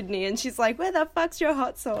from Sydney, and she's like, "Where the fuck's your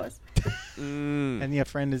hot sauce?" And your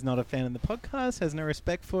friend is not a fan of the podcast, has no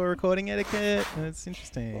respect for recording etiquette. It's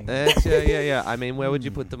interesting. Yeah. I mean, where would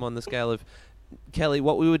you put them on the scale of... Kelly,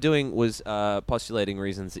 what we were doing was postulating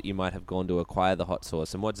reasons that you might have gone to acquire the hot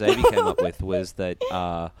sauce. And what Xavier came up with was that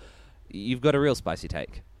you've got a real spicy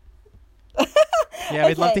take. Yeah,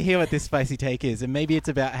 we'd love Okay. to hear what this spicy take is. And maybe it's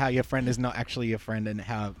about how your friend is not actually your friend and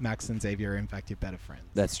how Max and Xavier are, in fact, your better friends.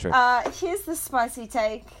 That's true. Here's the spicy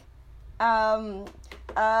take.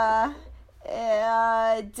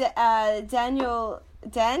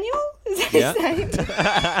 Daniel? Is that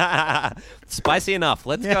his name? Spicy enough.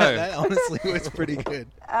 Let's Yeah, go. that honestly was pretty good.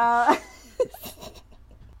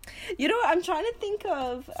 You know what? I'm trying to think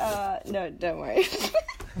of... no, don't worry.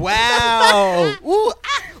 Wow! Ooh,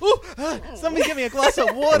 somebody give me a glass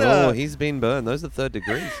of water. Oh, he's been burned. Those are 3rd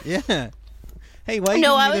degrees. Yeah. Hey, why are you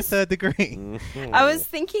No, giving I me was- the 3rd degree? I was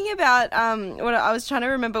thinking about what I was trying to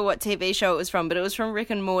remember what TV show it was from, but it was from Rick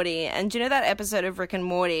and Morty. And do you know that episode of Rick and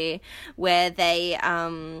Morty where they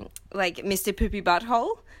like Mr. Poopy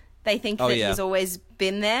Butthole? They think that yeah. he's always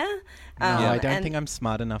been there. No, I don't and- think I'm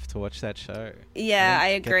smart enough to watch that show. Yeah,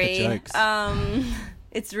 I don't get the agree. jokes.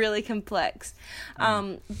 It's really complex.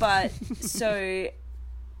 But so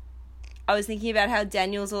I was thinking about how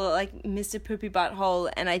Daniel's all like Mr. Poopy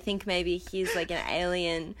Butthole, and I think maybe he's like an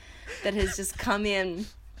alien that has just come in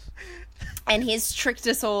and he's tricked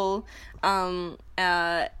us all and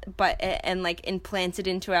like implanted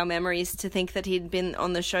into our memories to think that he'd been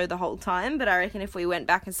on the show the whole time. But I reckon if we went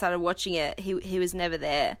back and started watching it, he was never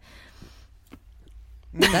there.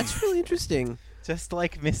 That's really interesting. Just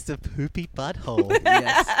like Mr. Poopy Butthole.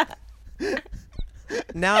 Yes.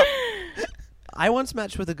 Now, I once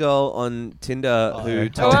matched with a girl on Tinder who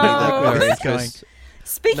told me that Oh. her Where it's interest...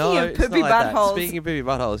 Speaking No, of it's not poopy like that. buttholes, Speaking of poopy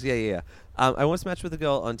buttholes, yeah. I once matched with a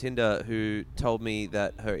girl on Tinder who told me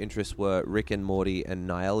that her interests were Rick and Morty and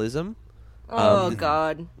nihilism.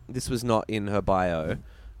 God. This was not in her bio.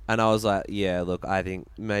 And I was like, yeah, look, I think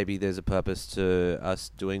maybe there's a purpose to us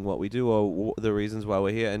doing what we do or the reasons why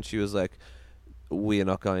we're here. And she was like, we are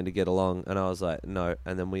not going to get along. And I was like, no.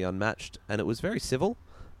 And then we unmatched. And it was very civil.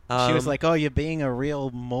 She was like, oh, you're being a real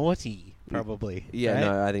Morty, probably. yeah, right?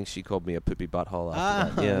 no, I think she called me a poopy butthole after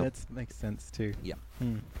Ah, that. Yeah. that makes sense too. Yeah.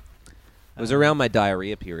 Hmm. It was around my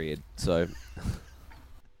diarrhea period, so...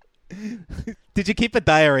 Did you keep a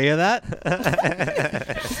diary of that?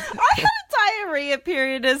 I had a diarrhea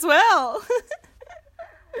period as well.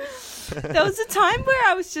 There was a time where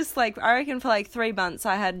I was just like, I reckon for like 3 months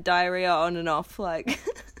I had diarrhea on and off. Like,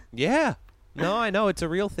 Yeah. No, I know. It's a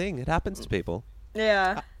real thing. It happens to people.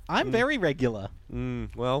 yeah. I'm very regular.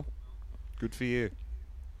 Well, good for you.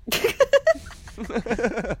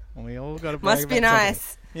 We all got to Must be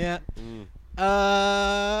nice. Yeah.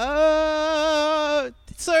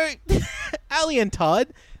 So, Ali and Todd,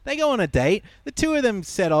 they go on a date. The two of them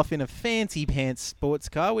set off in a fancy pants sports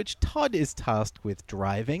car, which Todd is tasked with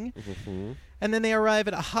driving. And then they arrive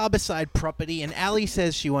at a harbourside property, and Ali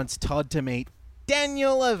says she wants Todd to meet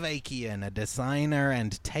Daniel Avakian, a designer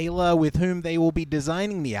and tailor with whom they will be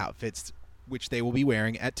designing the outfits which they will be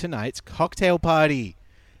wearing at tonight's cocktail party.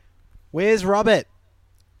 Where's Robert?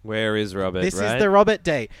 Where is Robert? This right? is the Robert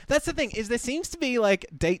date. That's the thing, is there seems to be like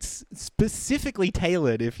dates specifically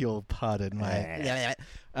tailored, if you'll pardon my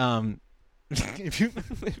if you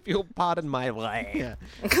if you'll pardon my way.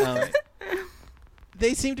 yeah.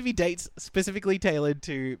 They seem to be dates specifically tailored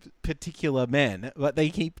to particular men, but they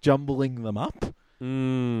keep jumbling them up.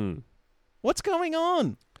 What's going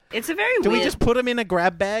on? It's a very Do weird... we just put them in a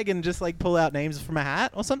grab bag and just like pull out names from a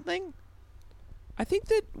hat or something? I think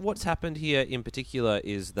that what's happened here in particular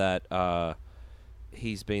is that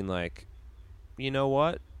he's been like, you know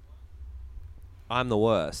what? I'm the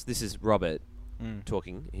worst. This is Robert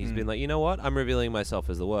talking. He's been like, you know what? I'm revealing myself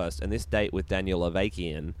as the worst. And this date with Daniel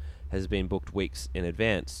Avakian has been booked weeks in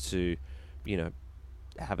advance to, you know,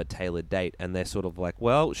 have a tailored date. And they're sort of like,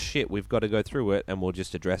 well, shit, we've got to go through it and we'll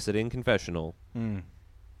just address it in confessional.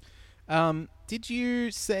 Did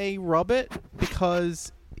you say Robert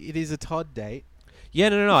because it is a Todd date? Yeah,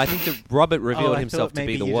 no. I think that Robert revealed I himself thought to be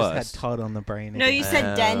maybe the you worst. just had Todd on the brain. No, again. you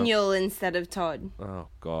said Daniel instead of Todd. Oh,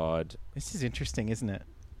 God. This is interesting, isn't it?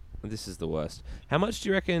 This is the worst. How much do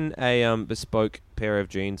you reckon a bespoke pair of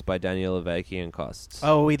jeans by Daniel Avakian costs?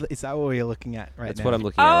 Oh, is that what we're looking at right That's now? what I'm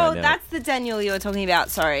looking at right now. That's the Daniel you were talking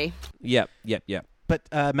about. Sorry. Yep. But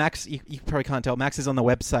Max, you probably can't tell. Max is on the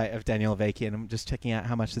website of Daniel Avakian. I'm just checking out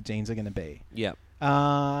how much the jeans are going to be. Yep.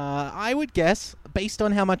 I would guess, based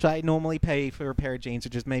on how much I normally pay for a pair of jeans,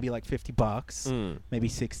 which is maybe like $50, maybe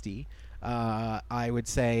 60. I would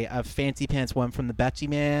say a fancy pants one from the Batchy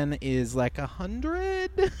Man is like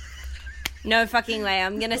 100. No fucking way.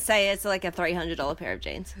 I'm going to say it's like a $300 pair of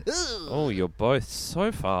jeans. Oh, you're both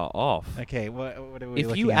so far off. Okay, what are we If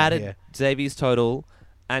looking you at added here? Xavier's total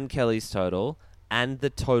and Kelly's total and the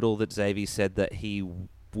total that Xavier said that he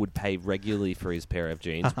would pay regularly for his pair of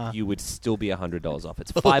jeans, you would still be $100 off.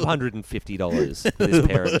 It's $550 for this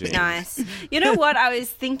pair of jeans. Nice. You know what? I was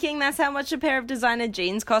thinking that's how much a pair of designer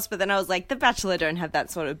jeans cost, but then I was like, The Bachelor don't have that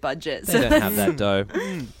sort of budget. They don't have that dough.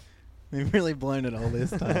 We've really blown it all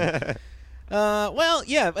this time. Well,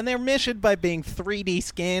 yeah, and they're measured by being 3D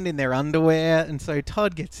scanned in their underwear, and so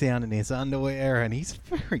Todd gets down in his underwear, and he's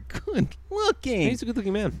very good looking. He's a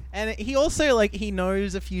good-looking man. And he also, like, he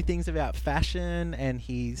knows a few things about fashion, and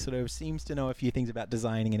he sort of seems to know a few things about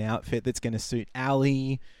designing an outfit that's going to suit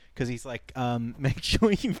Ali, because he's like, make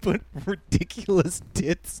sure you put ridiculous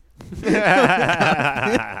tits.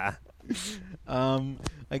 I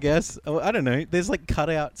guess. Oh, I don't know. There's, like,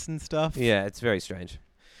 cutouts and stuff. Yeah, it's very strange.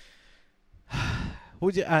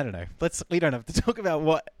 I don't know. We don't have to talk about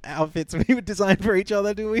what outfits we would design for each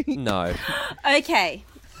other, do we? No. Okay.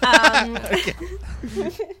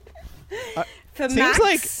 For Seems Max,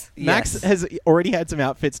 like Max Yes. has already had some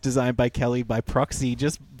outfits designed by Kelly by proxy,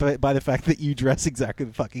 just by the fact that you dress exactly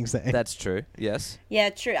the fucking same. That's true. Yes. yeah,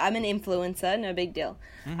 true. I'm an influencer. No big deal.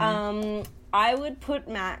 I would put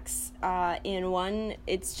Max in one.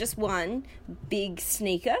 It's just one big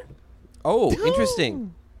sneaker. Oh,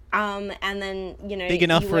 interesting. And then, you know, Big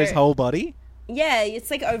enough you for his wear- whole body. Yeah,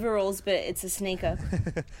 it's like overalls, but it's a sneaker.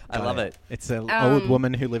 I love it. It's an old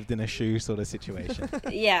woman who lived in a shoe sort of situation.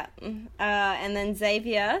 Yeah. And then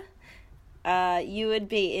Xavier, you would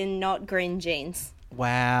be in not green jeans.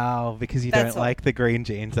 Wow, because you That's don't all. like the green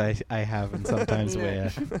jeans I have and sometimes No.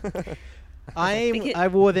 wear. Because- I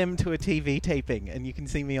wore them to a TV taping, and you can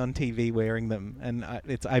see me on TV wearing them. And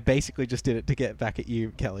I basically just did it to get back at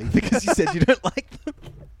you, Kelly, because you said you don't like them.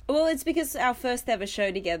 Well, it's because our first ever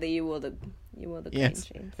show together, you wore the green Yes,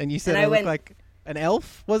 jeans. and you said And I I look went- like an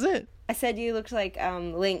elf. Was it? I said you looked like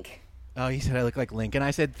Link. Oh, you said I look like Link, and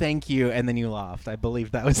I said thank you, and then you laughed. I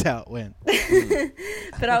believe that was how it went.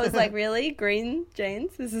 But I was like, really? Green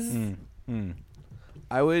jeans? This is...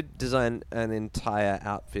 I would design an entire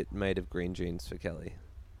outfit made of green jeans for Kelly.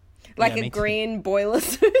 Like Yeah, a me too. green boiler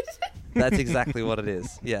suit? That's exactly what it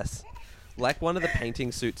is. Yes. Like one of the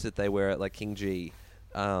painting suits that they wear at like King G.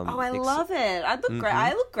 Oh, I love it. I look great.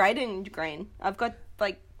 I look great in green. I've got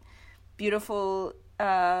like beautiful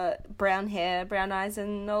brown hair, brown eyes,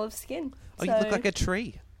 and olive skin. Oh, you look like a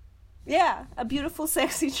tree. Yeah, a beautiful,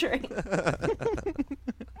 sexy tree.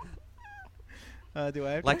 Do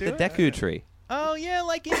I have Like to the do it? Deku tree. Oh yeah,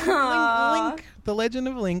 like in Aw. Link, The Legend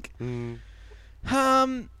of Link.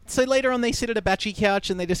 So later on, they sit at a batchy couch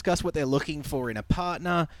and they discuss what they're looking for in a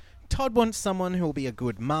partner. Todd wants someone who will be a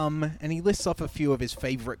good mum, and he lists off a few of his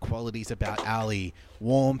favourite qualities about Ali: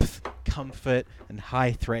 warmth, comfort, and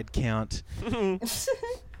high thread count.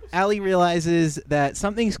 Ali realizes that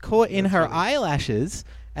something's caught in her eyelashes,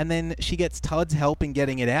 and then she gets Todd's help in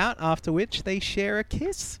getting it out, after which they share a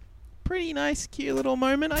kiss. Pretty nice, cute little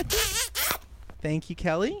moment, I think. Thank you,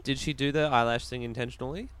 Kelly. Did she do the eyelash thing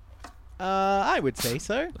intentionally? I would say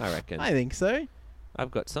so. I reckon. I think so.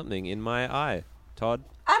 I've got something in my eye. Todd?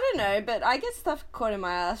 I don't know, but I get stuff caught in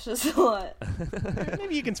my ass just a lot.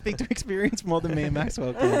 Maybe you can speak to experience more than me and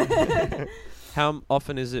Maxwell can. How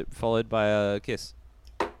often is it followed by a kiss?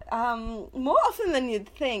 More often than you'd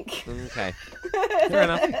think. Okay. Fair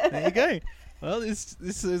enough. There you go. Well, this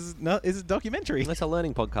is a documentary. It's a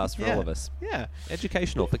learning podcast for Yeah. all of us. Yeah.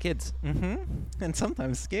 Educational for kids. Mm-hmm. And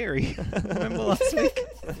sometimes scary. Remember last week?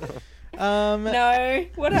 No,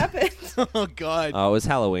 what happened? Oh, God. Oh, it was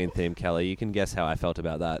Halloween themed, Kelly. You can guess how I felt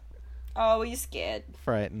about that. Oh, were you scared?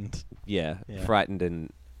 Frightened. Yeah. Yeah. Frightened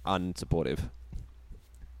and unsupportive.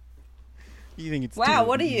 You think it's Wow, too-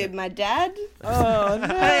 what are you, my dad? Oh,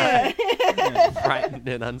 no. Frightened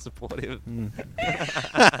and unsupportive.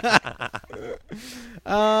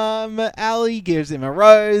 Ali gives him a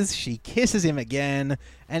rose. She kisses him again.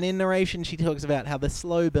 And in narration, she talks about how the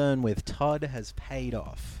slow burn with Todd has paid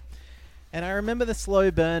off. And I remember the slow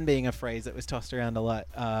burn being a phrase that was tossed around a lot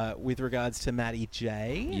with regards to Maddie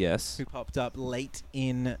J. Yes. Who popped up late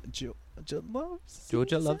in Georgia Love Season.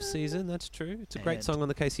 Georgia Love Season, that's true. It's a great And- song on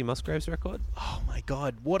the Casey Musgraves record. Oh, my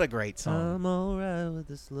God. What a great song. I'm alright with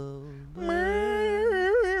the slow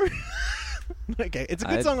Okay, it's a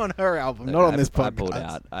good I- song on her album, not on this podcast. I pulled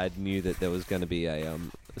out. I knew that there was going to be a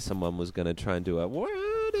someone was going to try and do a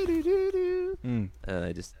Mm. and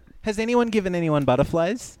I just Has anyone given anyone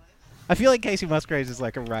butterflies? I feel like Casey Musgraves is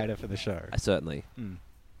like a writer for the show. certainly.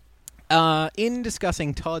 In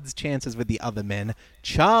discussing Todd's chances with the other men,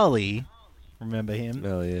 Charlie, remember him?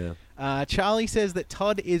 Oh yeah. Charlie says that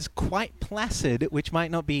Todd is quite placid, which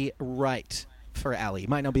might not be right for Ali,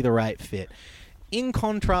 might not be the right fit. In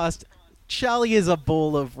contrast, Charlie is a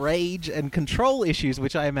ball of rage and control issues,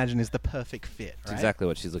 which I imagine is the perfect fit. It's Right? exactly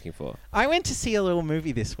what she's looking for. I went to see a little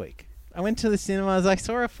movie this week. I went to the cinemas. I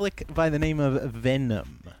saw a flick by the name of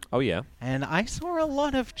Venom. Oh yeah. And I saw a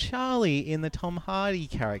lot of Charlie in the Tom Hardy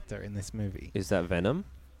character in this movie. Is that Venom?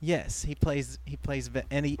 Yes, he plays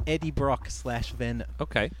Eddie Brock / Venom,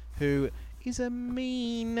 Okay. who is a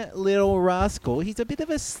mean little rascal. He's a bit of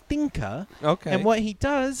a stinker. Okay. And what he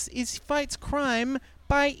does is fights crime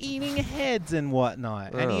by eating heads and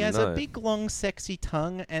whatnot. And he Oh, has no. a big, long, sexy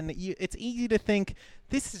tongue. And it's easy to think,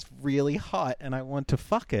 this is really hot and I want to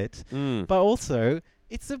fuck it. Mm. But also,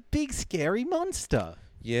 it's a big, scary monster.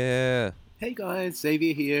 Yeah. Hey guys,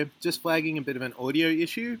 Xavier here. Just flagging a bit of an audio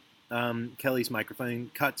issue. Kelly's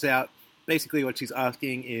microphone cuts out. Basically what she's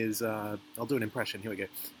asking is, I'll do an impression, here we go.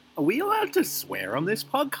 Are we allowed to swear on this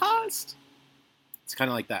podcast? It's kind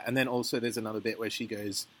of like that. And then also there's another bit where she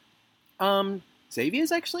goes,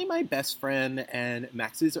 Xavier's actually my best friend and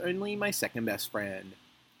Max is only my second best friend.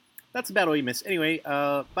 That's about all you missed. Anyway,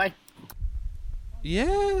 bye.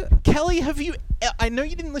 Yeah. Kelly, have you... I know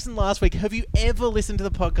you didn't listen last week. Have you ever listened to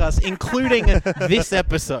the podcast, including this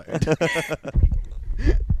episode?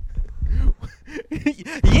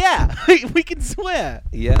 Yeah, we can swear.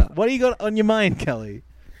 Yeah. What do you got on your mind, Kelly?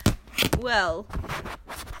 Well,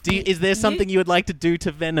 Is there something you would like to do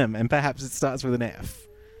to Venom, and perhaps it starts with an F?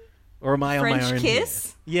 Or am I on my French own?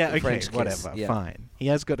 kiss? Here? Yeah, okay, French kiss, whatever, yeah. fine. He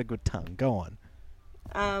has got a good tongue. Go on.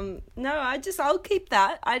 No, I'll keep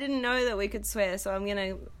that. I didn't know that we could swear, so I'm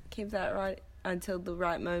gonna keep that right until the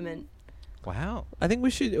right moment. Wow. I think we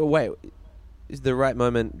should wait. Is the right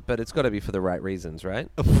moment, but it's got to be for the right reasons, right?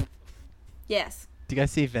 Yes. Do you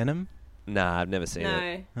guys see Venom? Nah, I've never seen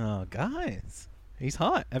it. No. Oh, guys. He's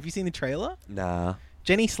hot. Have you seen the trailer? Nah.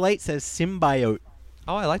 Jenny Slate says symbiote.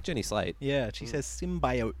 Oh, I like Jenny Slate. Yeah, she says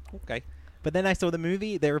symbiote. Okay. But then I saw the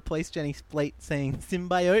movie, they replaced Jenny Slate saying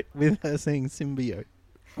symbiote with her saying symbiote.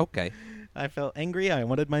 Okay. I felt angry. I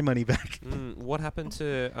wanted my money back. What happened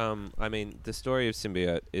to the story of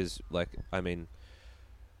Symbiote is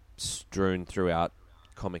strewn throughout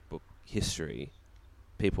comic book history.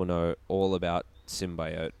 People know all about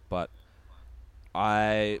Symbiote, but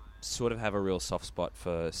I sort of have a real soft spot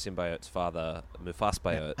for Symbiote's father,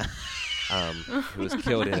 Mufasbiote, who was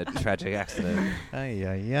killed in a tragic accident. Ay,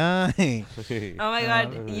 ay, ay. Oh my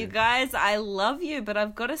god, you guys, I love you, but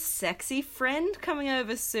I've got a sexy friend coming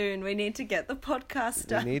over soon. We need to get the podcast We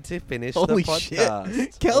done. need to finish Holy the podcast.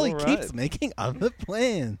 shit. Kelly All keeps right. making other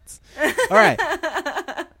plans. All right.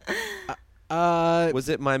 Was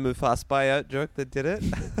it my Mufasbiote joke that did it?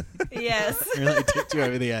 Yes. Really tipped you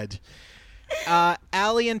over the edge.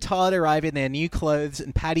 Ali and Todd arrive in their new clothes,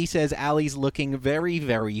 and Patty says Ali's looking very,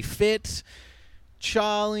 very fit.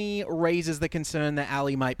 Charlie raises the concern that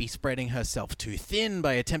Ali might be spreading herself too thin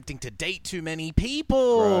by attempting to date too many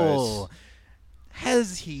people. Gross.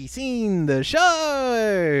 Has he seen the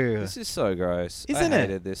show? This is so gross. Isn't I it?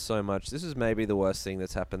 hated this so much. This is maybe the worst thing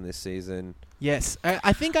that's happened this season. Yes,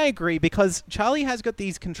 I think I agree because Charlie has got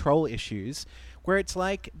these control issues where it's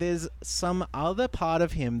like there's some other part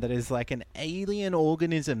of him that is like an alien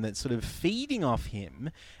organism that's sort of feeding off him,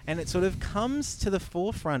 and it sort of comes to the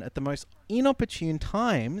forefront at the most inopportune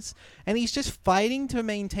times, and he's just fighting to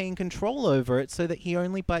maintain control over it so that he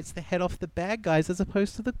only bites the head off the bad guys as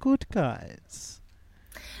opposed to the good guys.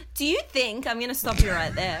 Do you think, I'm going to stop you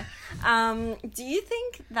right there, do you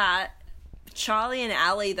think that Charlie and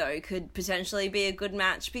Allie, though, could potentially be a good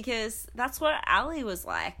match? Because that's what Allie was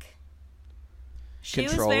like. She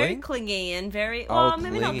was very Controlling? clingy and very, Oh, well,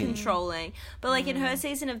 maybe not clingy. controlling, but like in her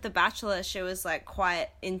season of The Bachelor, she was like quite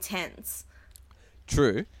intense.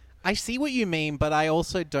 True. I see what you mean, but I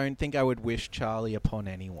also don't think I would wish Charlie upon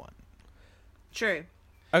anyone. True.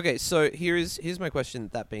 Okay, so here's my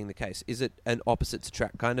question, that being the case. Is it an opposites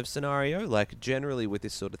attract kind of scenario? Like, generally with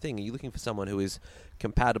this sort of thing, are you looking for someone who is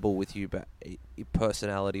compatible with you, but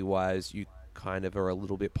personality-wise, you kind of are a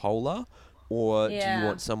little bit polar? Or do Yeah. you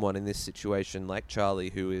want someone in this situation like Charlie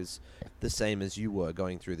who is the same as you were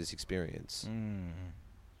going through this experience?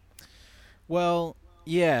 Well,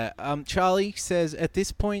 yeah, Charlie says at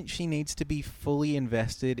this point she needs to be fully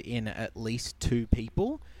invested in at least two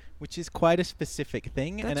people, which is quite a specific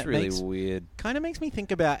thing. That's and it really weird. kind of makes me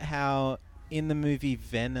think about how in the movie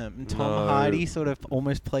Venom, Tom No. Hardy sort of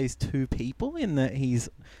almost plays two people in that he's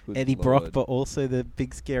Good Eddie Lord. Brock, but also the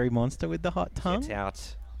big scary monster with the hot tongue. Get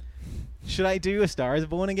out. Should I do A Star Is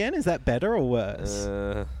Born again? Is that better or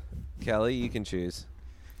worse? Kelly, you can choose.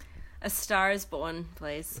 A Star Is Born,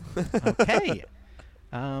 please. Okay.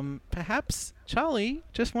 Perhaps Charlie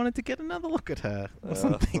just wanted to get another look at her or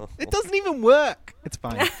something. It doesn't even work. It's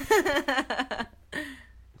fine.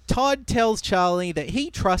 Todd tells Charlie that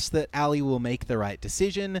he trusts that Allie will make the right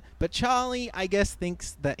decision, but Charlie, I guess,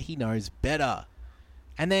 thinks that he knows better.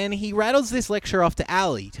 And then he rattles this lecture off to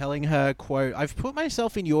Allie, telling her, quote, "I've put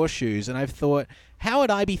myself in your shoes and I've thought, how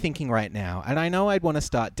would I be thinking right now? And I know I'd want to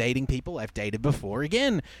start dating people I've dated before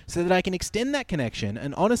again, so that I can extend that connection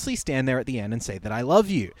and honestly stand there at the end and say that I love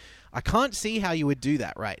you. I can't see how you would do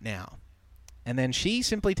that right now." And then she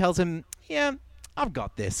simply tells him, "Yeah, I've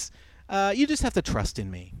got this. You just have to trust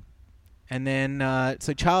in me." And then,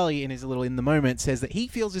 so Charlie, in his little in the moment, says that he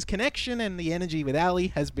feels his connection and the energy with Allie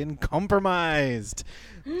has been compromised.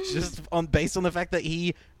 Just based on the fact that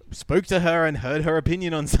he spoke to her and heard her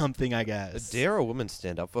opinion on something, I guess. Dare a woman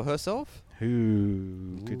stand up for herself?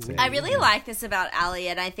 Who could say? I really like this about Allie,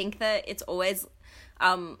 and I think that it's always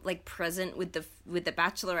like present with the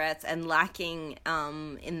Bachelorettes and lacking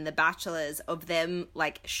in the Bachelors of them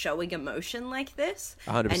like showing emotion like this,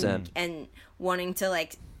 100%. and wanting to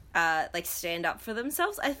like stand up for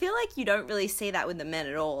themselves. I feel like you don't really see that with the men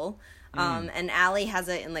at all. And Allie has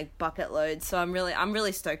it in like bucket loads, so I'm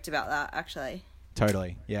really stoked about that actually.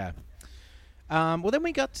 Totally, yeah. Well, then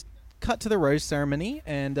we cut to the rose ceremony,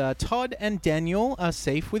 and Todd and Daniel are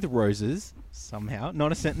safe with roses somehow.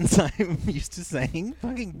 Not a sentence I'm used to saying.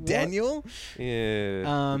 Fucking Daniel.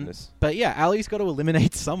 Yeah. Goodness. But yeah, Allie's got to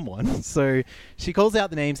eliminate someone, so she calls out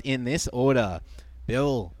the names in this order: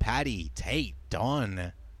 Bill, Patty, Tate,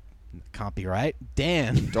 Don. Can't be right.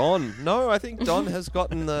 Dan. Don. No, I think Don has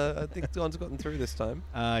gotten I think Don's gotten through this time.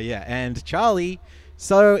 Yeah, and Charlie.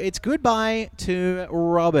 So it's goodbye to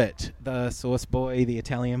Robert, the sauce boy, the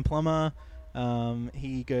Italian plumber.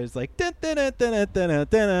 He goes like, da da da da da da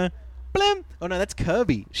da. Blim. Oh no, that's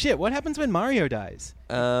Kirby. Shit, what happens when Mario dies?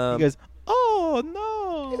 He goes, oh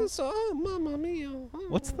no. Yes, oh, mamma mia. Oh.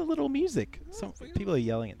 What's the little music? Some people are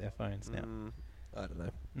yelling at their phones now. I don't know.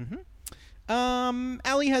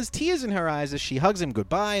 Allie has tears in her eyes as she hugs him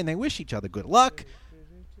goodbye, and they wish each other good luck.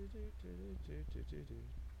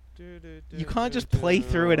 You can't just play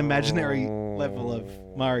through an imaginary level of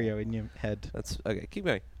Mario in your head. That's okay. Keep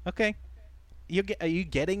going. Okay. Are you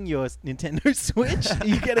getting your Nintendo Switch? Are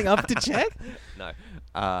you getting up to check? No.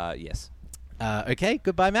 Yes. Okay.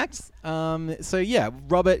 Goodbye, Max. So yeah,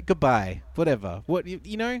 Robert. Goodbye. Whatever. What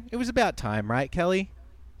you know? It was about time, right, Kelly?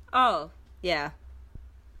 Oh yeah.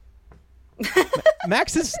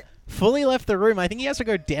 Max has fully left the room. I think he has to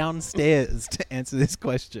go downstairs to answer this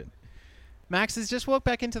question. Max has just walked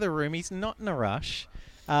back into the room. He's not in a rush.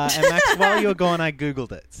 And Max, while you were gone, I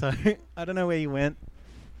Googled it. So I don't know where you went.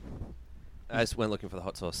 I just went looking for the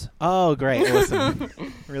hot sauce. Oh, great. Awesome.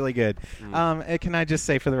 Really good. Can I just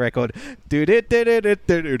say for the record,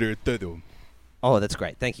 Oh, that's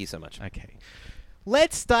great. Thank you so much. okay.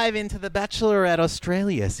 Let's dive into The Bachelorette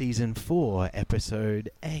Australia Season 4, Episode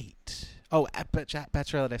 8. Oh,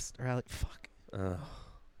 Bachelorette Australia. Fuck.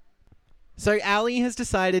 So Ali has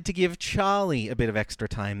decided to give Charlie a bit of extra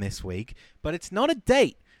time this week, but it's not a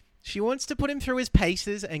date. She wants to put him through his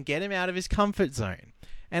paces and get him out of his comfort zone.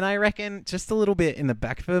 And I reckon just a little bit in the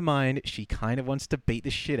back of her mind, she kind of wants to beat the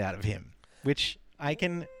shit out of him, which I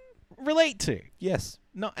can relate to. Yes.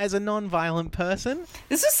 Not as a non-violent person.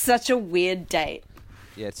 This is such a weird date.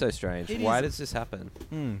 Yeah, it's so strange. Why does this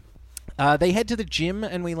happen? They head to the gym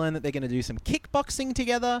and we learn that they're going to do some kickboxing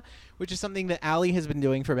together, which is something that Ali has been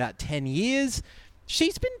doing for about 10 years.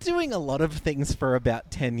 She's been doing a lot of things for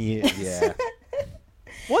about 10 years. Yeah.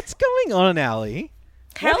 What's going on, Ali?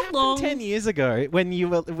 How What happened long? 10 years ago when you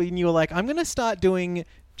were like, I'm going to start doing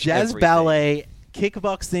jazz Everything. ballet,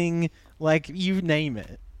 kickboxing, like you name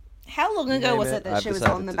it. How long ago Name was it, it that I've she was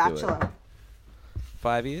decided on The to do it. Bachelor?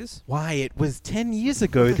 5 years? Why, it was 10 years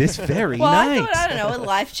ago this very Well, night. I thought, I don't know, a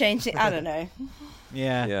life-changing... I don't know.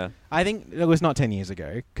 Yeah. Yeah. I think it was not 10 years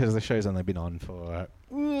ago because the show's only been on for...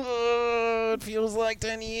 it feels like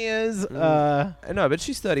 10 years. No, but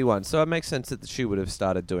she's 31, so it makes sense that she would have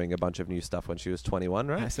started doing a bunch of new stuff when she was 21,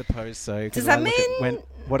 I right? suppose so. 'Cause Does that I look at mean-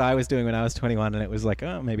 what I was doing when I was 21 and it was like,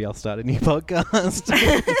 oh, maybe I'll start a new podcast.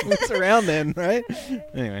 It's around then, right?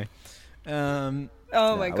 Anyway.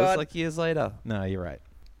 Oh my It was god. like years later. No, you're right.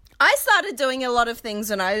 I started doing a lot of things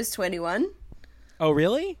when I was 21. Oh,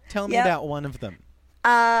 really? Tell me Yep. about one of them.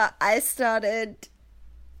 I started...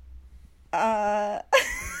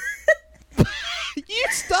 You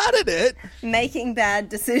started it? making bad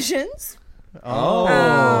decisions.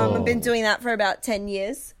 Oh. I've been doing that for about 10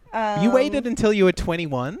 years. You waited until you were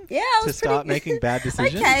 21 Yeah, I to was start pretty... making bad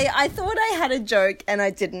decisions? Okay, I thought I had a joke and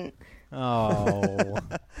I didn't. Oh.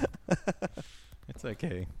 It's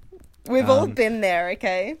okay. We've all been there,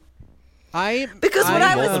 okay? Because what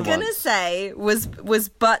I was more than gonna once. say was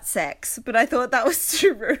butt sex, but I thought that was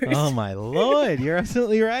too rude. Oh, my Lord. You're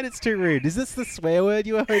absolutely right. It's too rude. Is this the swear word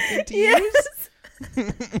you were hoping to Yes. use?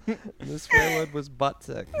 The swear word was butt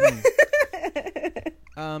sex.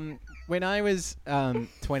 When I was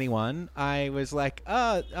 21, I was like,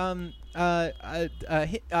 at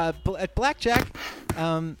blackjack,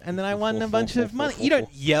 and then I won a bunch of money. You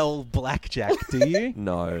don't yell blackjack, do you?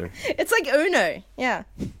 No. It's like Uno. Yeah.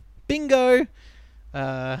 Bingo.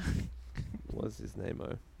 What was his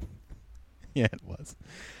name-o? Yeah, it was.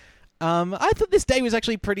 I thought this day was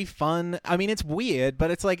actually pretty fun. I mean, it's weird, but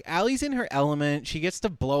it's like Allie's in her element. She gets to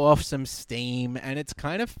blow off some steam, and it's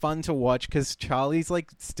kind of fun to watch because Charlie's like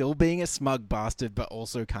still being a smug bastard, but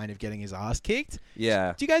also kind of getting his ass kicked.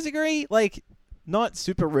 Yeah. Do you guys agree? Like, not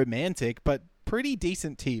super romantic, but pretty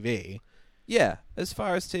decent TV. Yeah. As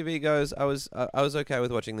far as TV goes, I was okay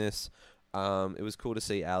with watching this. It was cool to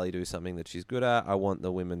see Allie do something that she's good at. I want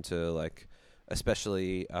the women to, like,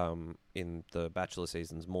 especially in the Bachelor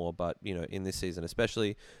seasons more, but, you know, in this season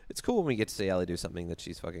especially, it's cool when we get to see Allie do something that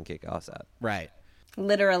she's fucking kick ass at. Right.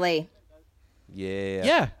 Literally. Yeah.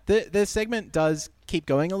 Yeah, the segment does keep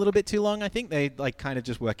going a little bit too long. I think they like kind of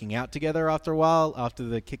just working out together after a while, after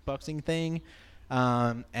the kickboxing thing.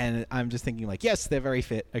 And I'm just thinking like, yes, they're very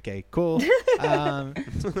fit. Okay, cool.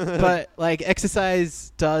 But like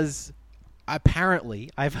exercise does, apparently,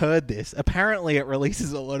 I've heard this, apparently it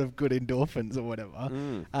releases a lot of good endorphins or whatever.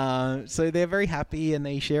 So they're very happy and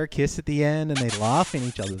they share a kiss at the end and they laugh in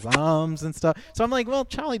each other's arms and stuff. So I'm like, well,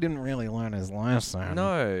 Charlie didn't really learn his lesson.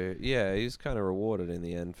 No, yeah, he's kind of rewarded in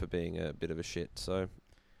the end for being a bit of a shit, so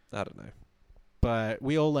I don't know. But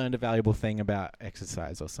we all learned a valuable thing about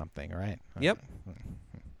exercise or something, right? Yep.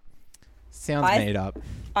 Sounds made up.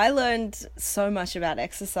 I learned so much about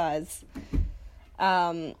exercise.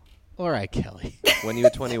 All right, Kelly. When you were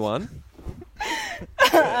 21?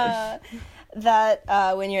 That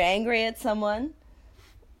when you're angry at someone,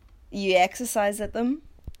 you exercise at them.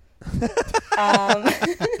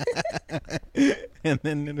 And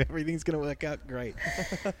then everything's going to work out great.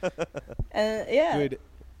 Yeah.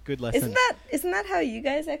 Good lesson. Isn't that how you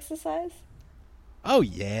guys exercise? Oh,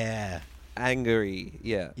 yeah. Angry,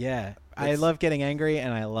 yeah. Yeah. I That's- love getting angry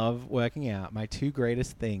and I love working out. My two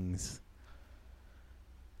greatest things.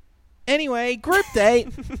 Anyway, group date.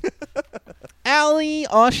 Ali,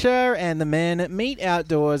 Osher, and the men meet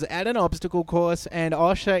outdoors at an obstacle course, and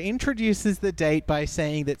Osher introduces the date by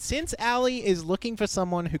saying that since Ali is looking for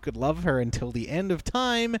someone who could love her until the end of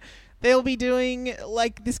time, they'll be doing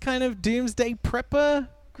like this kind of doomsday prepper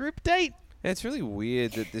group date. Yeah, it's really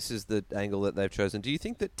weird that this is the angle that they've chosen. Do you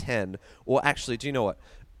think that 10, or actually, do you know what?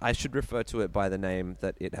 I should refer to it by the name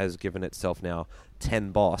that it has given itself now,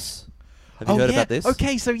 10 Boss. Have you heard about this?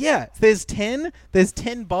 Okay, so yeah, there's 10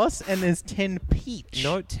 boss, and there's 10 peach.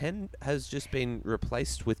 No, 10 has just been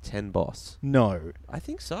replaced with 10 boss. No. I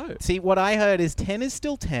think so. See, what I heard is 10 is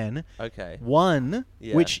still 10. Okay. 1,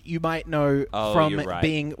 Yeah. which you might know Oh, from you're right.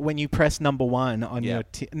 being when you press number 1 on Yeah.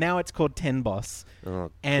 your... now it's called 10 boss. Oh,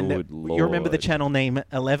 And good you remember the Lord. channel name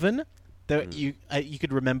 11? You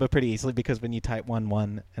could remember pretty easily because when you type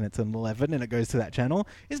 11 and it's an 11 and it goes to that channel,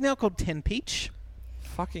 is now called 10 peach.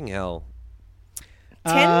 Fucking hell.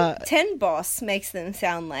 10 boss makes them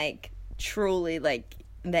sound like truly like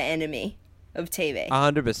the enemy of TV.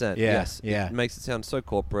 100%. Yeah, Yes. yeah. It makes it sound so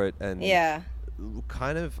corporate and yeah.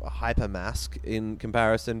 kind of hyper mask in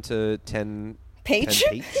comparison to 10 Peach?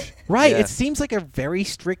 10 peach. Right, Yeah. it seems like a very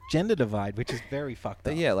strict gender divide, which is very fucked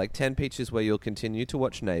up. Yeah, like 10 peach is where you'll continue to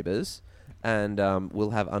watch Neighbours, and we'll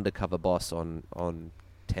have undercover boss on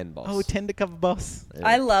 10 boss. Oh, 10 to cover boss. Yeah.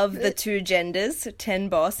 I love the two genders, 10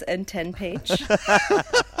 boss and 10 peach.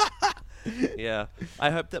 Yeah. I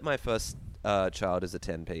hope that my first child is a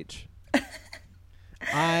 10 peach.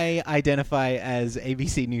 I identify as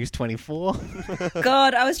ABC News 24.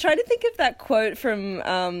 God, I was trying to think of that quote from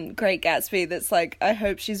Great Gatsby that's like, I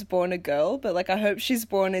hope she's born a girl, but like, I hope she's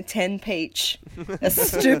born a 10 peach. A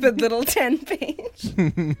stupid little 10 peach.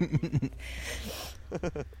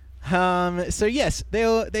 So yes,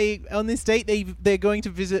 they on this date they're going to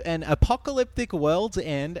visit an apocalyptic world's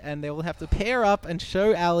end, and they will have to pair up and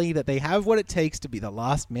show Allie that they have what it takes to be the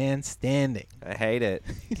last man standing. I hate it.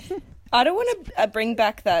 I don't want to bring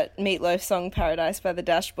back that Meatloaf song Paradise by the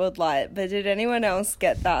Dashboard Light, but did anyone else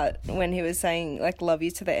get that when he was saying like love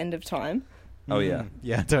you to the end of time? Oh, yeah.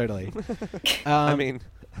 Yeah, totally. I mean,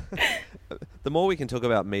 the more we can talk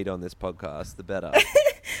about meat on this podcast, the better.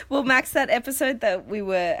 Well, Max, that episode that we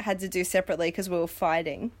had to do separately because we were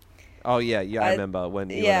fighting. Oh, yeah. I remember when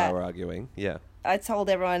you and I were arguing. Yeah. I told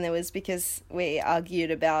everyone it was because we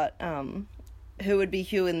argued about who would be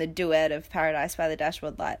who in the duet of Paradise by the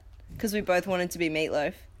Dashboard Light. Because we both wanted to be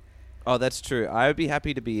Meatloaf. Oh, that's true. I would be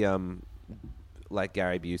happy to be like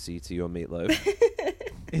Gary Busey to your Meatloaf.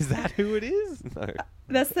 Is that who it is? No.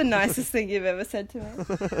 That's the nicest thing you've ever said to me.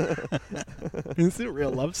 It's a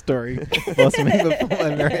real love story. Lost me before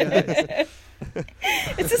my very eyes.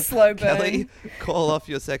 It's a slow burn. Kelly, call off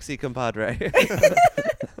your sexy compadre.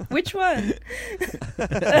 Which one?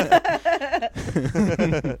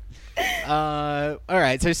 All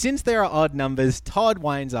right, so since there are odd numbers, Todd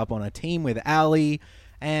winds up on a team with Allie,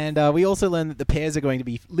 and we also learn that the pairs are going to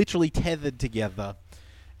be literally tethered together.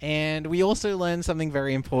 And we also learn something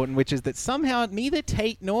very important, which is that somehow neither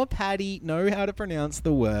Tate nor Patty know how to pronounce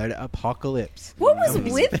the word apocalypse. What was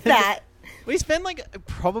with that? We spend like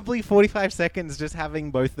probably 45 seconds just having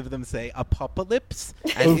both of them say apocalypse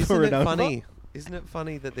And over isn't and it over. funny? Isn't it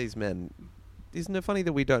funny that these men... Isn't it funny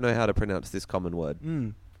that we don't know how to pronounce this common word?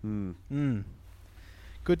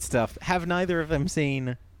 Good stuff. Have neither of them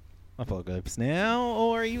seen Apocalypse Now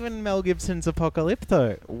or even Mel Gibson's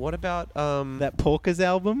Apocalypto? What about... That Porkers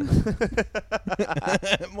album?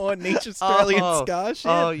 More niche Australian ska shit?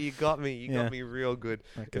 Oh, you got me. You Yeah. got me real good.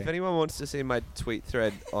 Okay. If anyone wants to see my tweet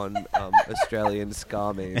thread on Australian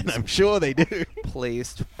ska memes, And I'm sure they do.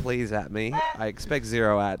 please at me. I expect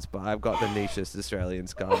 0 ads, but I've got the nichest Australian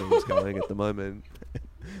ska memes going at the moment.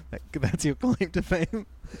 That's your claim to fame.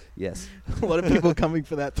 Yes. A lot of people coming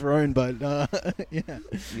for that throne, but yeah.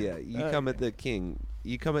 Yeah, you come at the king.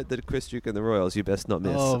 You come at the Chris Duke and the Royals, you best not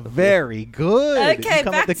miss. Oh, very good. Okay, you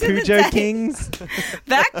come back at the to the Cujo date. Kings.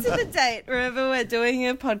 Back to the date. Remember, we're doing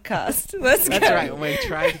a podcast. Let's go. That's right. We're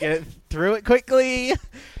trying to get it through it quickly.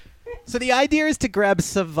 So the idea is to grab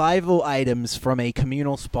survival items from a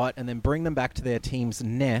communal spot and then bring them back to their team's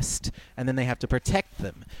nest, and then they have to protect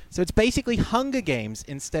them. So it's basically Hunger Games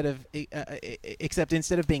except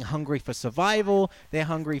instead of being hungry for survival, they're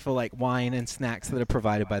hungry for like wine and snacks that are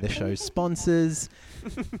provided by the show's sponsors.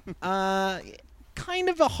 Kind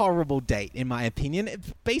of a horrible date, in my opinion.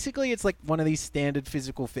 Basically, it's like one of these standard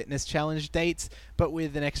physical fitness challenge dates, but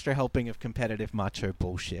with an extra helping of competitive macho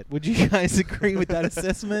bullshit. Would you guys agree with that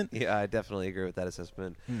assessment? Yeah, I definitely agree with that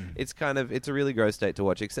assessment. It's a really gross date to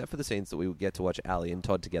watch, except for the scenes that we get to watch Allie and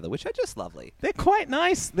Todd together, which are just lovely. They're quite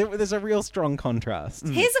nice. There's a real strong contrast.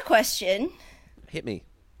 Here's a question. Hit me.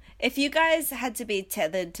 If you guys had to be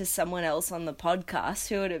tethered to someone else on the podcast,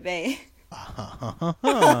 who would it be? Don't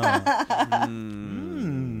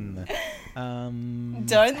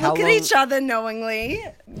How look at long- each other knowingly.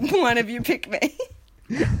 One of you pick me.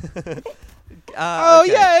 Oh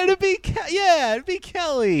Okay. yeah, it'd be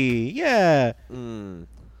Kelly. Yeah.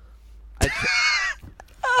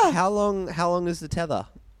 How long is the tether?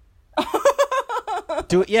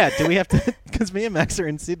 Do we have to? Because me and Max are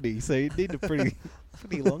in Sydney, so you need a pretty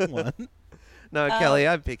long one. No, Kelly,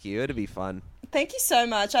 I'd pick you. It'd be fun. Thank you so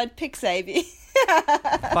much. I'd pick Xavier.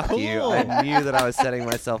 Fuck you. Cool. I knew that I was setting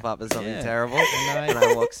myself up for something terrible. And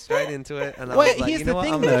I walked straight into it. And I was like, here's you know the what?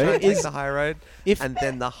 thing, I'm going to try though, and take is the high road. And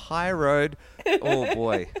then the high road. Oh,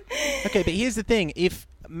 boy. Okay, but here's the thing. If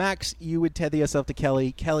Max, you would tether yourself to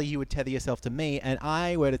Kelly. Kelly, you would tether yourself to me. And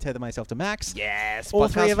I were to tether myself to Max. Yes. All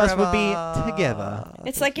podcast three of us would forever. be together.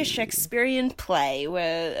 It's like a Shakespearean play.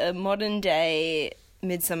 We're a modern day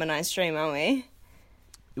Midsummer Night's Dream, aren't we?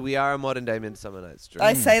 We are a modern day Midsummer Night's Dream.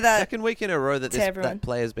 I say that Second week in a row that to everyone. that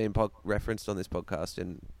play has been referenced on this podcast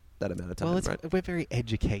in that amount of time. Well, right? we're very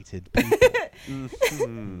educated people.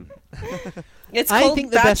 It's I called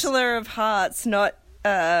think the best- Bachelor of Hearts, not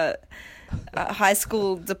a high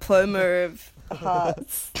school diploma of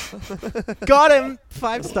hearts. Got him!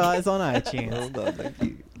 5 stars on iTunes. Well done, thank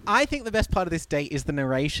you. I think the best part of this date is the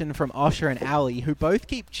narration from Osher and Ali, who both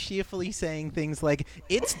keep cheerfully saying things like,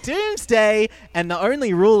 "It's doomsday, and the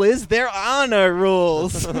only rule is there are no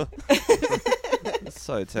rules."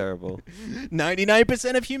 So terrible.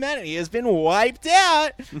 99% of humanity has been wiped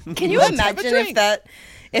out. Can you Let's have a imagine drink.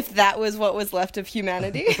 if that was what was left of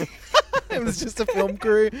humanity? It was just a film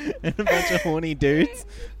crew and a bunch of horny dudes.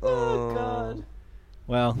 Oh, God.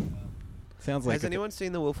 Well, sounds like Has anyone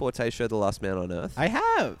seen the Will Forte show, The Last Man on Earth? I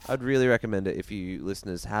have. I'd really recommend it if you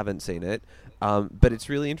listeners haven't seen it. But it's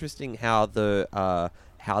really interesting how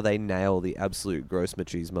how they nail the absolute gross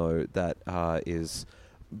machismo that is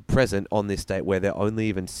present on this date, where they're only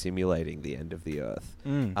even simulating the end of the Earth.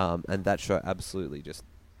 And that show absolutely just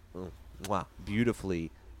beautifully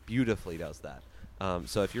does that.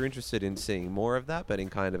 So if you're interested in seeing more of that, but in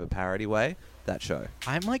kind of a parody way, that show.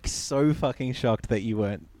 I'm like so fucking shocked that you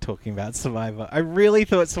weren't talking about Survivor. I really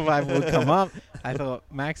thought Survivor would come up. I thought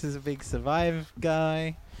Max is a big Survive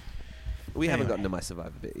guy. We haven't Anyway. gotten to my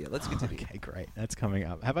Survivor bit yet. Let's continue. Okay, great. That's coming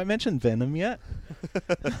up. Have I mentioned Venom yet?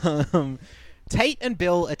 Tate and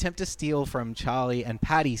Bill attempt to steal from Charlie and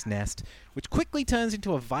Patty's nest, which quickly turns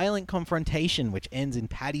into a violent confrontation which ends in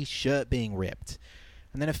Patty's shirt being ripped.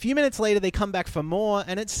 And then a few minutes later, they come back for more,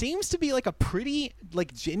 and it seems to be like a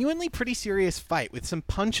genuinely pretty serious fight with some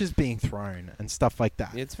punches being thrown and stuff like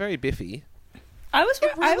that. It's very biffy. I thought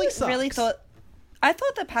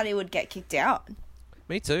that Patty would get kicked out.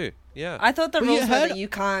 Me too. Yeah. I thought the Well, you rules were heard- that you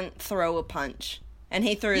can't throw a punch, and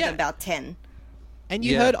he threw Yeah. about 10. And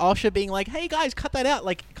you Yeah. heard Osher being like, "Hey guys, cut that out!"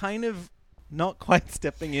 Like, kind of not quite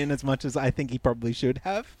stepping in as much as I think he probably should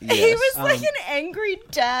have. He Yes. was like an angry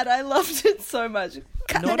dad. I loved it so much.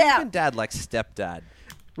 Cut Not it out. even dad, like stepdad.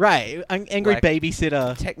 Right, an angry Like,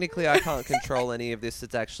 babysitter. Technically, I can't control any of this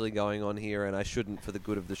that's actually going on here, and I shouldn't for the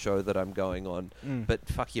good of the show that I'm going on. But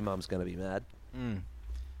fuck, your mum's going to be mad.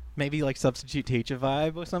 Maybe like substitute teacher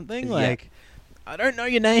vibe or something. Yeah. Like, I don't know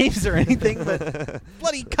your names or anything, but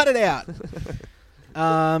bloody cut it out.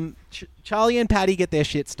 Charlie and Patty get their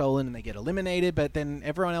shit stolen and they get eliminated, but then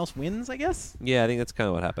everyone else wins, I guess. Yeah, I think that's kind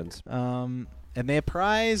of what happens. And their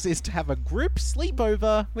prize is to have a group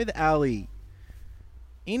sleepover with Ali.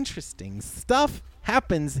 Interesting stuff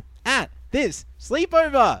happens at this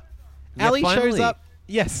sleepover. Yeah, Ali shows finally. up.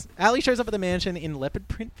 Yes, Ali shows up at the mansion in leopard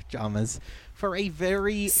print pajamas for a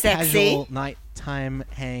very Sexy. casual nighttime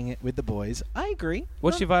hang with the boys. I agree.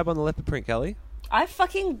 What's your vibe on the leopard print, Kelly? I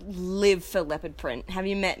fucking live for leopard print. Have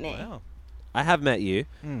you met me? Wow. I have met you.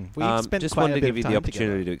 We've spent Just quite wanted a to bit give of you the time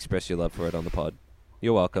opportunity together. to express your love for it on the pod.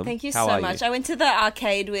 You're welcome. Thank you How so are much. You? I went to the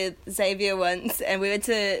arcade with Xavier once, and we went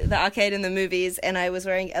to the arcade in the movies, and I was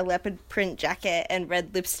wearing a leopard print jacket and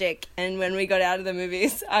red lipstick, and when we got out of the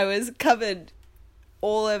movies, I was covered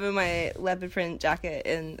all over my leopard print jacket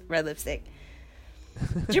and red lipstick.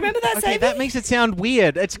 Do you remember that, Okay, Xavier? that makes it sound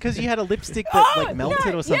weird. It's because you had a lipstick that Oh, like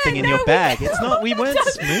melted no, or something yeah, in no, your bag. It's not. We that weren't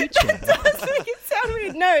does- smooching. That does make it sound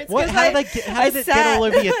weird. No, it's What? because How did it get all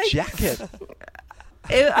over your jacket?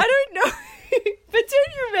 I don't know. But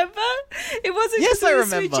don't you remember? It wasn't Yes, because we I were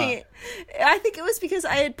remember. smooching. I think it was because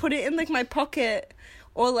I had put it in like my pocket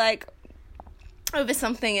or like over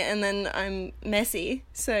something, and then I'm messy.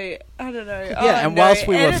 So I don't know. Yeah, and whilst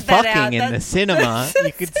we were fucking in the That's- cinema,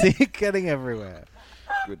 you could see it getting everywhere.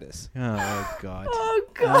 Goodness. Oh god. Oh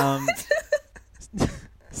god.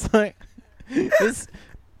 So this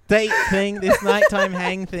date thing, this nighttime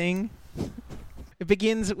hang thing, it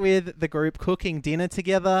begins with the group cooking dinner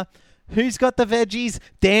together. Who's got the veggies?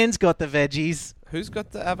 Dan's got the veggies. Who's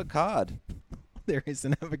got the avocado? there is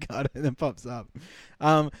an avocado that pops up.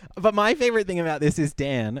 But my favorite thing about this is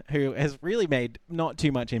Dan, who has really made not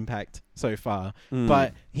too much impact so far,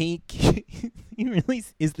 but he really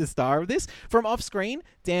is the star of this. From off screen,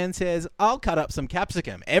 Dan says, "I'll cut up some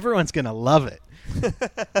capsicum. Everyone's going to love it."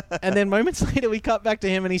 And then moments later, we cut back to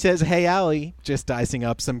him and he says, "Hey, Ali, just dicing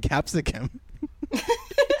up some capsicum."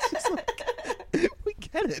 We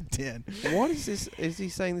get it, Dan. What is this? Is he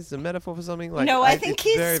saying this is a metaphor for something? Like, No, I think it's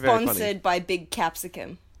he's very, very funny. sponsored by Big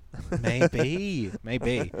Capsicum. Maybe.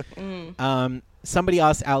 Somebody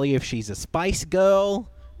asked Ali if she's a Spice Girl.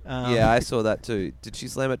 Yeah, I saw that too. Did she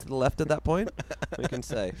slam it to the left at that point? We can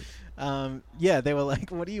say. Yeah, they were like,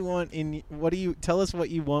 "What do you want tell us what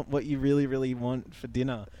you want, what you really, really want for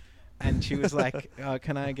dinner?" And she was like,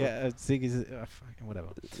 "Can I get a Ziggy?" Fucking whatever.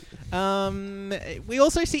 We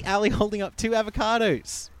also see Ali holding up 2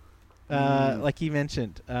 avocados, like you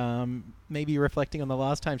mentioned. Maybe reflecting on the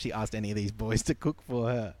last time she asked any of these boys to cook for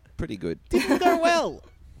her. Pretty good. Didn't go well.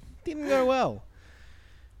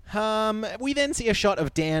 We then see a shot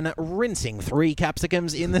of Dan rinsing 3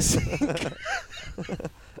 capsicums in the sink.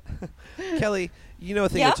 Kelly, you know a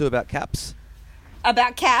thing Yeah? or two about caps?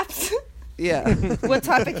 About caps? Yeah. What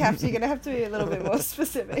type of caps? You're going to have to be a little bit more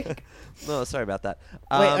specific. No, sorry about that.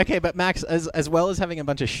 Wait, okay, but Max, as well as having a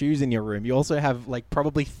bunch of shoes in your room, you also have like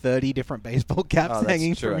probably 30 different baseball caps Oh,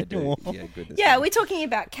 hanging that's true, from I your do. wall. Yeah, goodness. Yeah, we're talking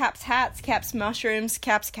about caps hats, caps mushrooms,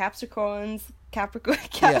 caps Capricorns, Capricorn.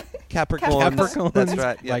 Yeah, Capricorns. Capricorns, That's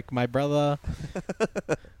right. Yeah. like my brother.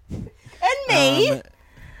 And me,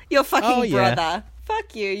 your fucking oh, yeah. brother.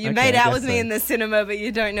 Fuck you. You Okay, made I out guess with me so. in the cinema, but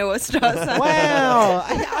you don't know what star sign. Wow,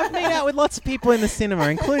 I've made out with lots of people in the cinema,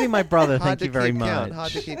 including my brother. Hard Thank to you very keep much. count.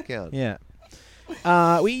 Hard to keep count. Yeah.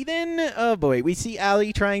 We then, we see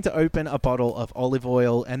Ali trying to open a bottle of olive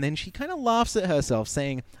oil, and then she kind of laughs at herself,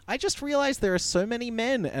 saying, "I just realized there are so many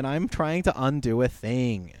men, and I'm trying to undo a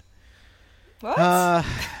thing." What?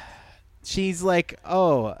 She's like,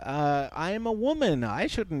 I am a woman. I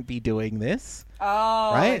shouldn't be doing this.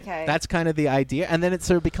 Oh, Right? okay. That's kind of the idea. And then it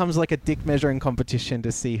sort of becomes like a dick measuring competition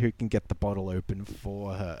to see who can get the bottle open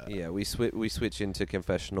for her. Yeah, we switch into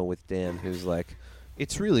confessional with Dan, who's like,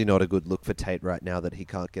 "It's really not a good look for Tate right now that he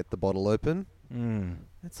can't get the bottle open."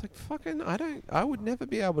 It's like, fucking, I would never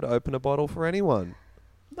be able to open a bottle for anyone.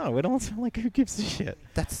 No, it also like, who gives a shit?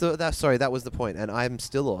 Sorry, that was the point, and I'm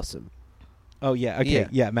still awesome. Oh, yeah, okay. Yeah.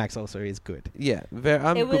 Yeah, Max also is good. Yeah, I'm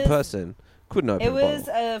a It good was- person. Couldn't open It a bottle. was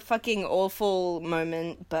a fucking awful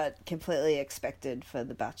moment, but completely expected for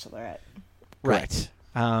The Bachelorette. Right.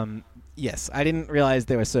 Yes, I didn't realize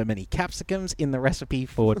there were so many capsicums in the recipe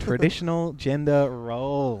for traditional gender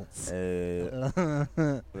roles.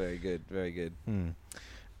 Very good, very good.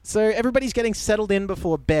 So everybody's getting settled in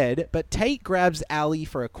before bed, but Tate grabs Ali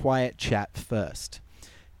for a quiet chat first.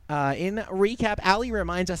 In recap, Ali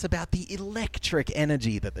reminds us about the electric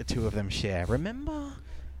energy that the two of them share. Remember?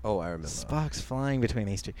 Oh, I remember. Sparks flying between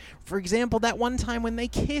these two. For example, that one time when they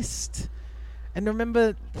kissed. And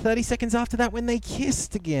remember 30 seconds after that when they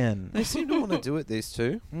kissed again. They seem to want to do it, these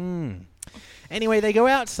two. Anyway, they go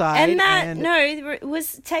outside And that, no,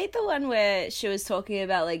 was Tate the one where she was talking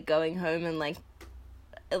about, like, going home and, like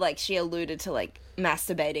she alluded to, like,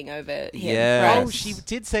 masturbating over him? Yes. Right? Oh, she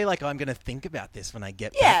did say, like, I'm going to think about this when I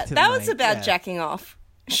get Yeah, back to that my- was about yeah. jacking off,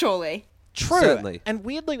 surely. True. Certainly. And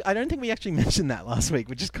weirdly, I don't think we actually mentioned that last week,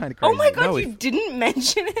 which is kind of crazy. Oh my god, No, you didn't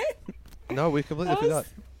mention it? No, we completely That forgot.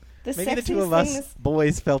 was the Maybe the two sexiest of us thing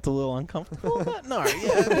boys felt a little uncomfortable, but no,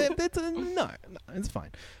 no, it's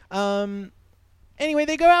fine. Anyway,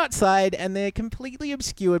 they go outside and they're completely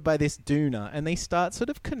obscured by this doona, and they start sort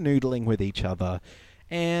of canoodling with each other.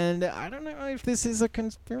 And I don't know if this is a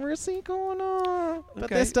conspiracy going on, but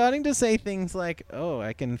Okay. they're starting to say things like, "Oh,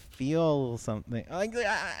 I can feel something." Like,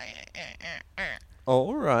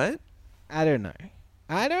 All right. I don't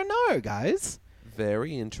know, guys.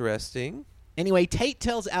 Very interesting. Anyway, Tate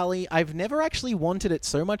tells Ali, "I've never actually wanted it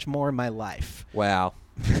so much more in my life." Wow.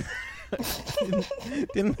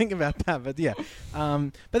 Didn't think about that, but yeah.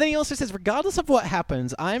 But then he also says, regardless of what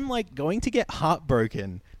happens, I'm like going to get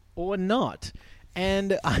heartbroken or not.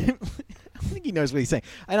 And I think he knows what he's saying.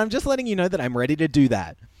 And I'm just letting you know that I'm ready to do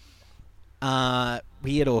that.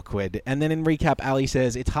 Weird, awkward. And then in recap, Ali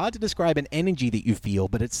says, "It's hard to describe an energy that you feel,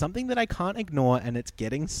 but it's something that I can't ignore, and it's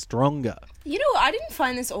getting stronger." You know, I didn't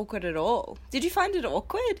find this awkward at all. Did you find it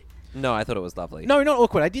awkward? No, I thought it was lovely. No, not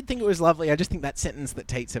awkward. I did think it was lovely. I just think that sentence that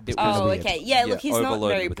Tate said was kind of Oh, weird. okay. Yeah, look, he's not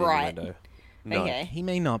overloaded very with bright. innuendo. No. Okay. He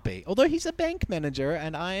may not be. Although he's a bank manager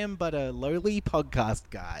and I am but a lowly podcast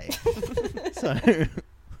guy. So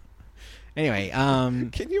anyway,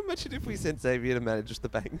 Can you imagine if we sent Xavier to manage the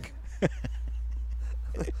bank?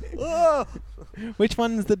 Oh! Which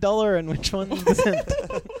one's the dollar and which one's the cent?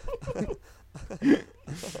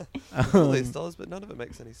 All these dollars, but none of it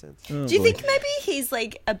makes any sense. Oh, Do you boy. think maybe he's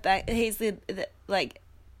like he's the like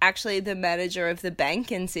actually the manager of the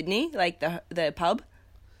bank in Sydney, like the pub?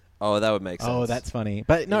 Oh, that would make sense. Oh, that's funny.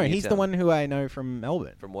 But no, Yeah, you he's the tell. one who I know from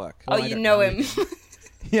Melbourne. From work. Oh, I you don't know know him.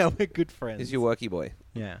 Yeah, we're good friends. He's your worky boy.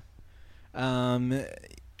 Yeah.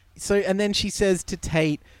 So, and then she says to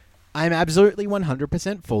Tate, I'm absolutely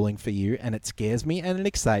 100% falling for you, and it scares me and it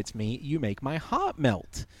excites me. You make my heart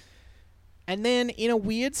melt. And then, in a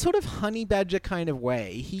weird sort of honey badger kind of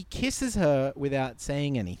way, he kisses her without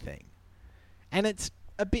saying anything. And it's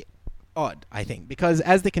a bit odd, I think, because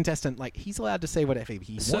as the contestant, like, he's allowed to say whatever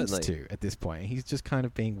he wants Certainly. to at this point. He's just kind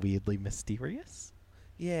of being weirdly mysterious.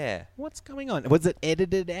 Yeah. What's going on? Was it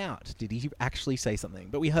edited out? Did he actually say something?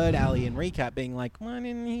 But we heard Ali in recap being like, why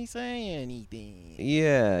didn't he say anything?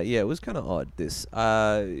 Yeah, it was kind of odd, this.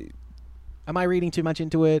 Am I reading too much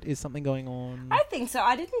into it? Is something going on? I think so.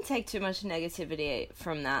 I didn't take too much negativity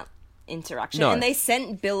from that interaction. No. And they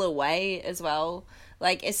sent Bill away as well.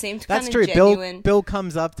 Like, it seemed That's kind true. of genuine. Bill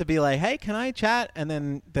comes up to be like, hey, can I chat? And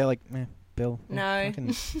then they're like, Bill, No.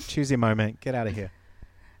 fucking choose your moment. Get out of here.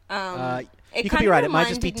 It You could be kinda right. It might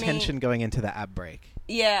just be reminded me- tension going into the ab break.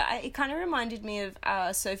 Yeah, it kind of reminded me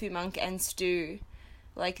of Sophie Monk and Stu.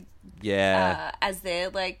 Like, Yeah. as their,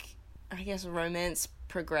 like, I guess romance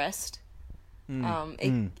progressed. I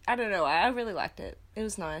don't know. I really liked it. It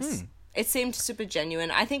was nice. It seemed super genuine.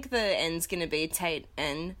 I think the end's going to be Tate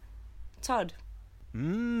and Todd.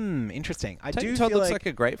 Interesting. I do Todd feel looks like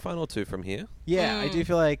a great final two from here. Yeah, I do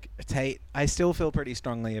feel like Tate. I still feel pretty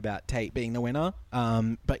strongly about Tate being the winner.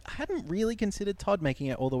 But I hadn't really considered Todd making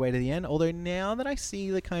it all the way to the end. Although now that I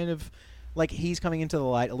see the kind of like he's coming into the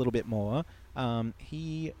light a little bit more,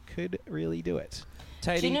 he could really do it.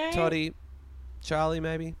 Tatey, Do you know- Toddy, Charlie,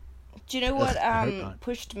 maybe. Do you know what I hope not.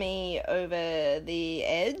 pushed me over the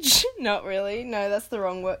edge? Not really. No, that's the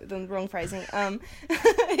wrong phrasing. Do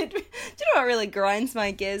you know what really grinds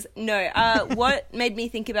my gears? No. What made me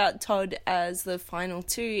think about Todd as the final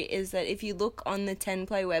two is that if you look on the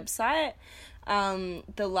 10Play website,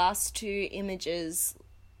 the last two images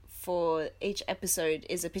for each episode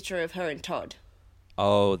is a picture of her and Todd.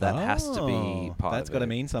 Oh, that has to be part That's of got to it.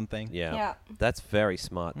 mean something. Yeah. Yeah. That's very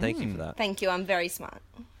smart. Thank you for that. Thank you. I'm very smart.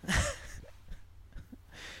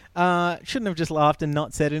 Shouldn't have just laughed and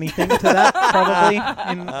not said anything to that, probably,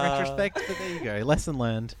 in retrospect. But there you go. Lesson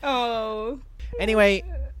learned. Oh. Anyway,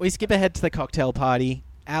 we skip ahead to the cocktail party.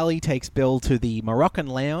 Ali takes Bill to the Moroccan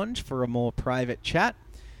lounge for a more private chat.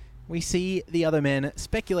 We see the other men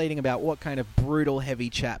speculating about what kind of brutal, heavy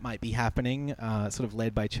chat might be happening, sort of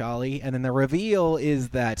led by Charlie. And then the reveal is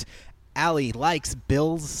that Ali likes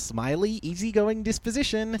Bill's smiley, easygoing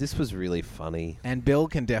disposition. This was really funny. And Bill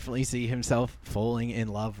can definitely see himself falling in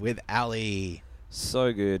love with Ali.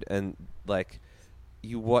 So good. And, like,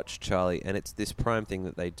 you watch Charlie, and it's this prime thing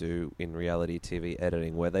that they do in reality TV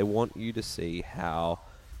editing, where they want you to see how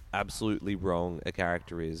absolutely wrong a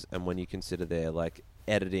character is. And when you consider their, like,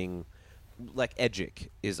 editing, like, edgic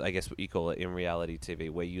is, I guess, what you call it in reality TV,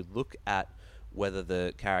 where you look at whether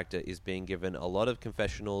the character is being given a lot of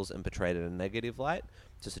confessionals and portrayed in a negative light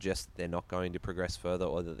to suggest that they're not going to progress further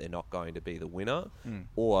or that they're not going to be the winner,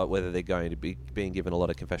 or whether they're going to be being given a lot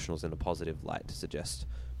of confessionals in a positive light to suggest,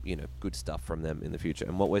 you know, good stuff from them in the future.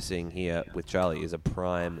 And what we're seeing here with Charlie is a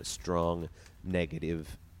prime, strong,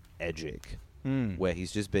 negative edgic, where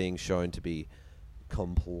he's just being shown to be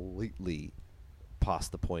completely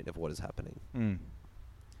past the point of what is happening.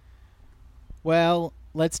 Well,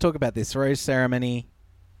 let's talk about this rose ceremony.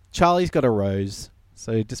 Charlie's got a rose,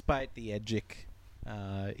 so despite the edgic,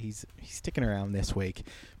 he's sticking around this week.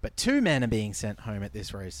 But two men are being sent home at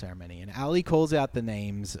this rose ceremony, and Ali calls out the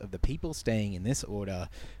names of the people staying in this order: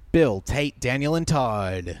 Bill, Tate, Daniel, and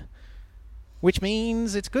Todd. Which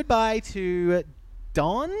means it's goodbye to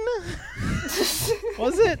Don?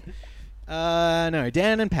 Was it? No,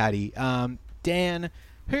 Dan and Patty. Dan,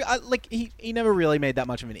 who he never really made that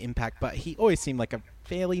much of an impact, but he always seemed like a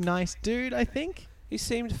fairly nice dude, I think. He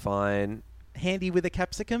seemed fine. Handy with a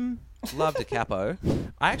capsicum. Loved a capo.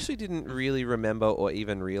 I actually didn't really remember or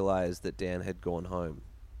even realize that Dan had gone home.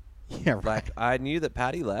 Yeah, right. Like, I knew that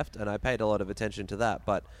Patty left, and I paid a lot of attention to that,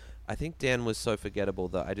 but I think Dan was so forgettable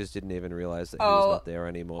that I just didn't even realize that he was not there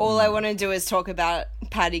anymore. All I want to do is talk about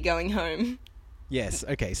Patty going home. Yes,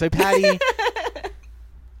 okay. So Patty,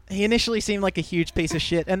 he initially seemed like a huge piece of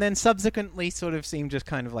shit, and then subsequently sort of seemed just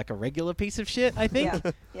kind of like a regular piece of shit, I think.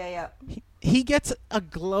 Yeah. He gets a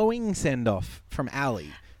glowing send-off from Ali,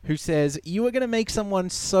 who says, you are going to make someone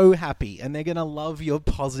so happy, and they're going to love your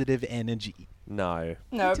positive energy. No. I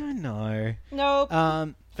Nope. don't know. Nope.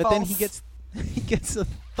 But then he False. gets a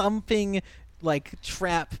thumping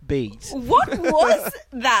trap beat. What was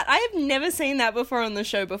that? I have never seen that before on the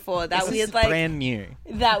show before. That This weird, is like brand new.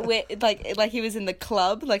 that weird, like he was in the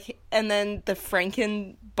club, like, and then the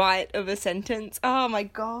Franken bite of a sentence. Oh my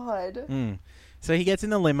god. So he gets in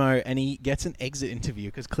the limo and he gets an exit interview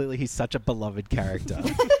because clearly he's such a beloved character.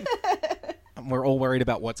 And we're all worried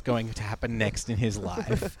about what's going to happen next in his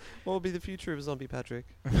life. What will be the future of Zombie Patrick?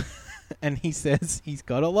 And he says he's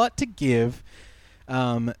got a lot to give.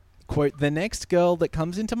 Quote, the next girl that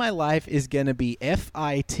comes into my life is going to be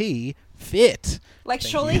FIT, fit. Like,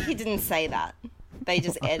 surely he didn't say that. They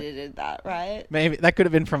just edited that, right? Maybe that could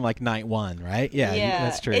have been from like night one, right? Yeah,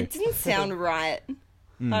 that's true. It didn't sound right.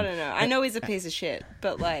 I don't know. I know he's a piece of shit,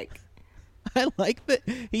 but like, I like that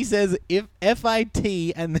he says if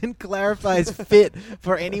FIT and then clarifies fit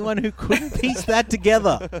for anyone who couldn't piece that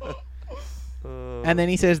together. And then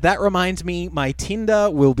he says, that reminds me, my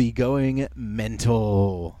Tinder will be going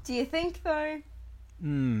mental. do you think though?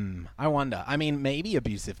 I wonder. I mean, maybe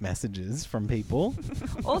abusive messages from people.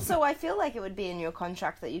 Also, I feel like it would be in your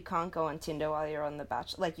contract that you can't go on Tinder while you're on The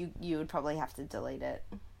Bachelor. Like, you would probably have to delete it.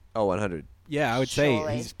 Oh, 100. Yeah, I would Surely.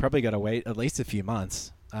 say he's probably got to wait at least a few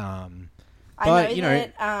months. I But, know you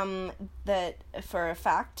know- that for a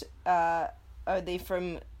fact, only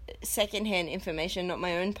from secondhand information, not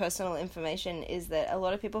my own personal information, is that a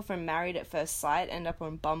lot of people from Married at First Sight end up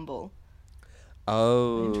on Bumble.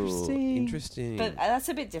 Oh, Interesting. interesting. But that's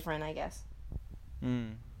a bit different, I guess.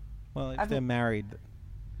 Well, if I've- they're married...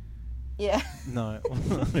 Yeah. No, I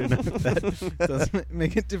don't know if that does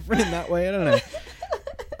make it different in that way. I don't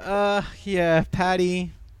know. Yeah,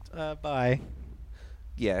 Patty, bye.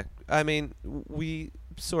 Yeah, I mean, we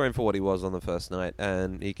saw him for what he was on the first night,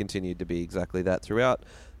 and he continued to be exactly that throughout.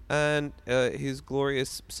 And his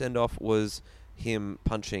glorious send-off was him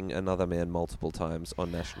punching another man multiple times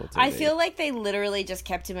on national TV. I feel like they literally just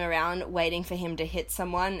kept him around waiting for him to hit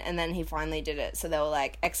someone, and then he finally did it. So they were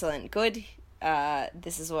like, excellent, good.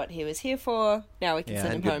 This is what he was here for. Now we can Yeah,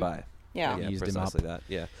 send him and home. goodbye. Yeah. Yeah, Used him precisely that.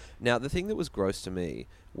 Yeah. Now, the thing that was gross to me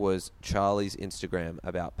was Charlie's Instagram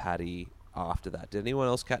about Patty after that. Did anyone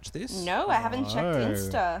else catch this? No, I haven't checked No.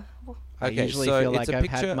 Insta. I Okay, usually so feel it's like a I've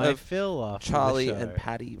picture had my of fill after the Charlie show. and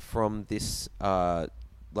Patty from this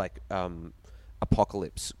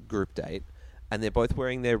apocalypse group date, and they're both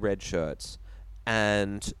wearing their red shirts.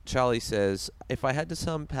 And Charlie says, "If I had to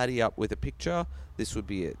sum Patty up with a picture, this would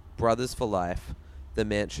be it. Brothers for life. The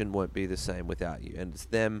mansion won't be the same without you." And it's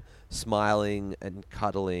them smiling and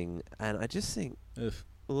cuddling, and I just think, Ugh.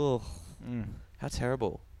 ugh, how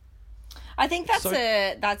terrible. I think that's So-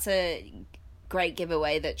 that's a great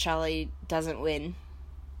giveaway that Charlie doesn't win.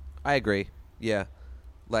 I agree. Yeah,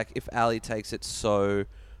 like if Ali takes it so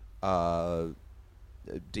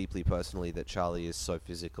deeply personally that Charlie is so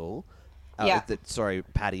physical. Yeah.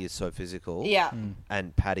 Patty is so physical. Yeah.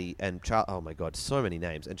 And Patty and oh my god, so many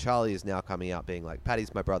names. And Charlie is now coming out being like,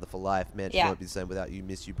 Patty's my brother for life. Man, she Yeah. won't be the same without you.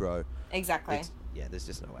 Miss you, bro. Exactly. Yeah, there's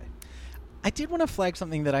just no way. I did want to flag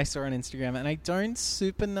something that I saw on Instagram, and I don't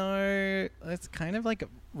super know. It's kind of like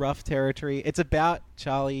rough territory. It's about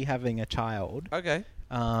Charlie having a child. Okay.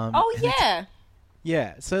 Oh and it's- yeah.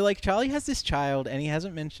 Yeah, so like Charlie has this child, and he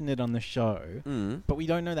hasn't mentioned it on the show, Mm. but we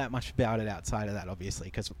don't know that much about it outside of that, obviously,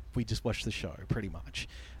 because we just watched the show pretty much.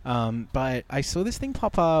 But I saw this thing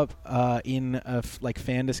pop up in a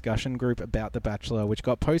fan discussion group about The Bachelor, which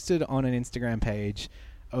got posted on an Instagram page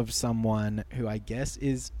of someone who I guess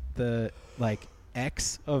is the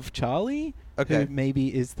ex of Charlie, Okay. who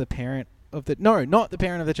maybe is the parent of the not the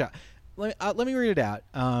parent of the child. Let me read it out.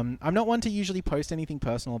 I'm not one to usually post anything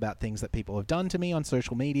personal about things that people have done to me on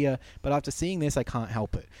social media, but after seeing this, I can't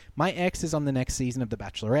help it. My ex is on the next season of The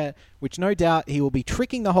Bachelorette, which no doubt he will be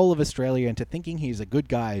tricking the whole of Australia into thinking he's a good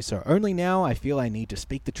guy, so only now I feel I need to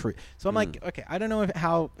speak the truth. So I'm like, okay, I don't know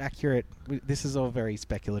how accurate... This is all very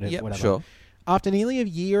speculative, Yep, whatever. sure. After nearly a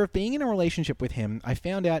year of being in a relationship with him, I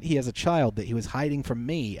found out he has a child that he was hiding from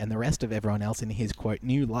me and the rest of everyone else in his, quote,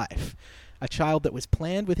 new life. A child that was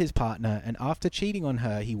planned with his partner, and after cheating on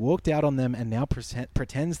her, he walked out on them and now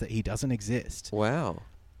pretends that he doesn't exist. Wow.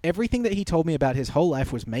 Everything that he told me about his whole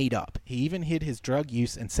life was made up. He even hid his drug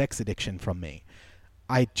use and sex addiction from me.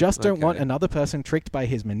 I just don't want Okay. another person tricked by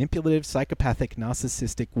his manipulative, psychopathic,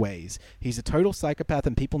 narcissistic ways. He's a total psychopath,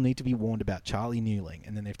 and people need to be warned about Charlie Newling.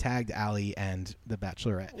 And then they've tagged Ali and The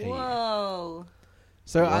Bachelorette. here. Whoa.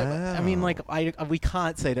 So Wow. I mean, we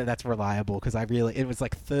can't say that that's reliable because it was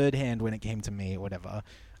like third hand when it came to me or whatever.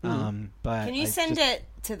 But Can you send it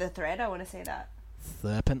to the thread? I want to see that.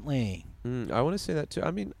 Serpently. I want to say that too.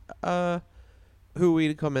 I mean, who are we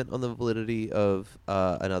to comment on the validity of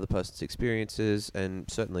another person's experiences? And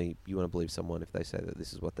certainly, you want to believe someone if they say that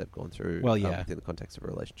this is what they've gone through. Well, yeah. Within the context of a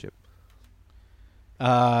relationship.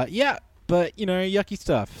 Yeah, but yucky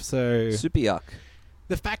stuff. So Super yuck.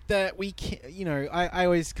 the fact that we can, I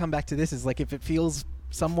always come back to this is like if it feels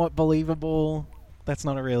somewhat believable, that's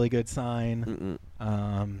not a really good sign.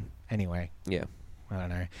 Anyway, Yeah. I don't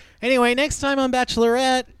know. Anyway, next time on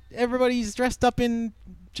Bachelorette, everybody's dressed up in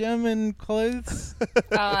German clothes.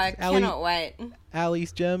 Oh, I cannot wait.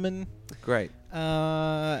 Allie's German. Great. Do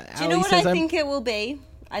you know what I think it will be?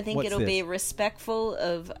 I think What's it'll this? be respectful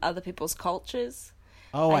of other people's cultures.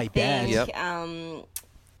 Oh, I bet. think,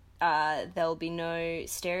 Yep. there'll be no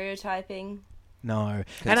stereotyping. No.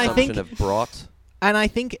 Consumption of brat. And I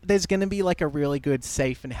think there's going to be like a really good,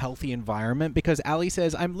 safe and healthy environment because Allie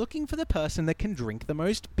says, I'm looking for the person that can drink the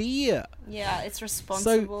most beer. Yeah, it's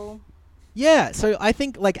responsible. Yeah, so I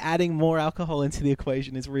think like adding more alcohol into the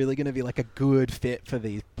equation is really going to be like a good fit for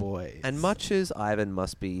these boys. And much as Ivan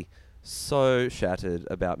must be so shattered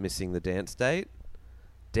about missing the dance date,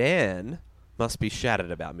 Dan must be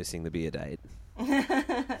shattered about missing the beer date.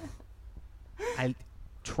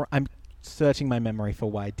 I'm searching my memory for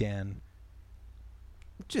why Dan.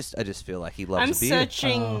 I just feel like he loves I'm a beer.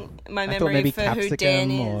 searching my I thought memory maybe for who Capsicum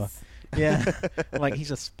Dan or- is. Yeah, like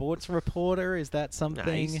he's a sports reporter. Is that something?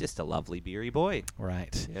 No, he's just a lovely beery boy.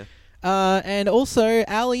 Right. Yeah. And also,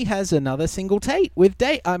 Allie has another single date with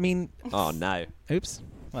Oh no. oops.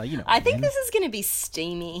 Well, you know. I think this is going to be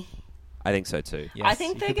steamy. I think so too. Yes, I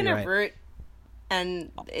think you they're could be going right. to root,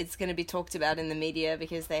 and it's going to be talked about in the media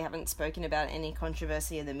because they haven't spoken about any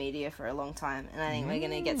controversy in the media for a long time, and I think we're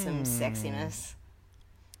going to get some sexiness.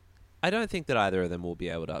 I don't think that either of them will be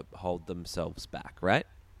able to hold themselves back, right?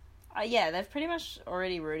 Yeah, they're pretty much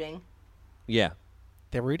already rooting. Yeah.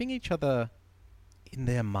 They're rooting each other in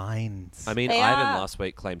their minds. I mean, They Ivan are- last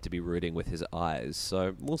week claimed to be rooting with his eyes,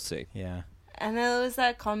 so we'll see. Yeah. And there was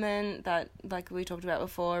that comment that, like we talked about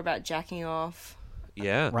before, about jacking off.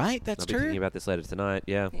 Yeah. Right, that's I'll be true. thinking about this later tonight,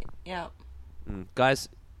 yeah. Yeah. Guys,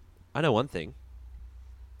 I know one thing.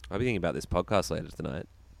 I'll be thinking about this podcast later tonight.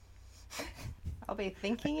 I'll be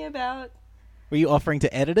thinking about... Were you offering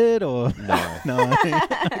to edit it or No. no?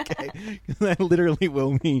 Okay, I literally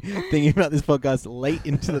will be thinking about this podcast late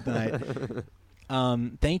into the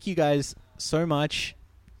night. Thank you guys so much,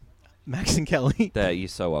 Max and Kelly. You're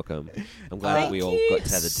so welcome. I'm glad that we all got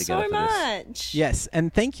tethered together so for this. much. Yes,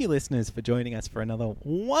 and thank you, listeners, for joining us for another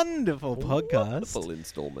wonderful podcast. Wonderful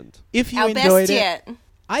installment. If you Our enjoyed best it, yet.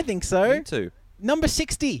 I think so. Me too. Number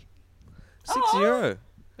 60. 60.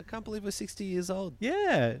 I can't believe we're 60 years old.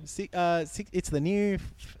 Yeah, it's the new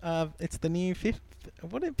fifth.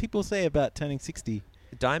 What do people say about turning 60?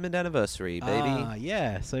 Diamond anniversary, baby.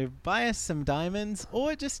 Yeah. So buy us some diamonds,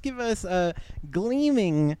 or just give us a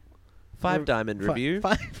gleaming 5 diamond review.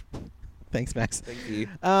 5. Thanks, Max. Thank you.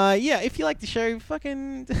 Yeah. If you like the show,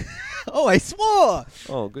 fucking. Oh, I swore.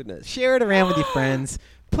 Oh, goodness. Share it around with your friends.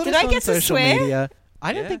 Put Did us I on get to social swear? media.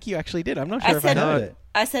 I don't Yeah. think you actually did. I'm not I sure if I said heard no. it.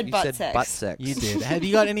 I said You butt said sex. butt sex. You did. Have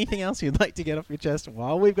you got anything else you'd like to get off your chest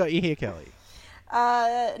while we've got you here, Kelly?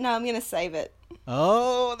 No, I'm going to save it.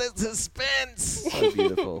 Oh, there's suspense. So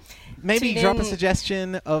beautiful. Maybe Tune drop a in-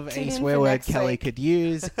 suggestion of tune a in swear for word next Kelly week. could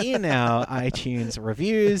use in our iTunes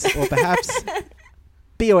reviews, or perhaps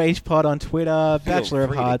BOH Pod on Twitter, Feel Bachelor of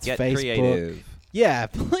free to Hearts get Facebook. creative. Yeah,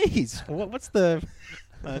 please. What's the?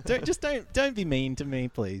 Don't be mean to me,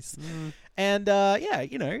 please. And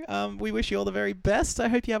we wish you all the very best. I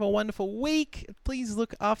hope you have a wonderful week. Please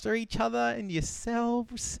look after each other and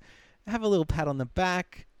yourselves. Have a little pat on the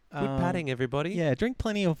back. Good patting, everybody. Yeah, drink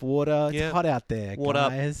plenty of water. It's Yeah. hot out there, Water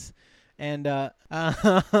up. guys. And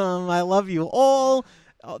I love you all.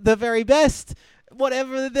 The very best.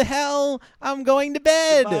 Whatever the hell, I'm going to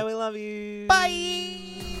bed. Bye, we love you. Bye.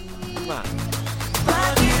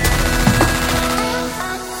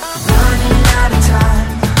 Running out of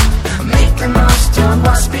time, make the most of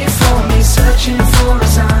what's before.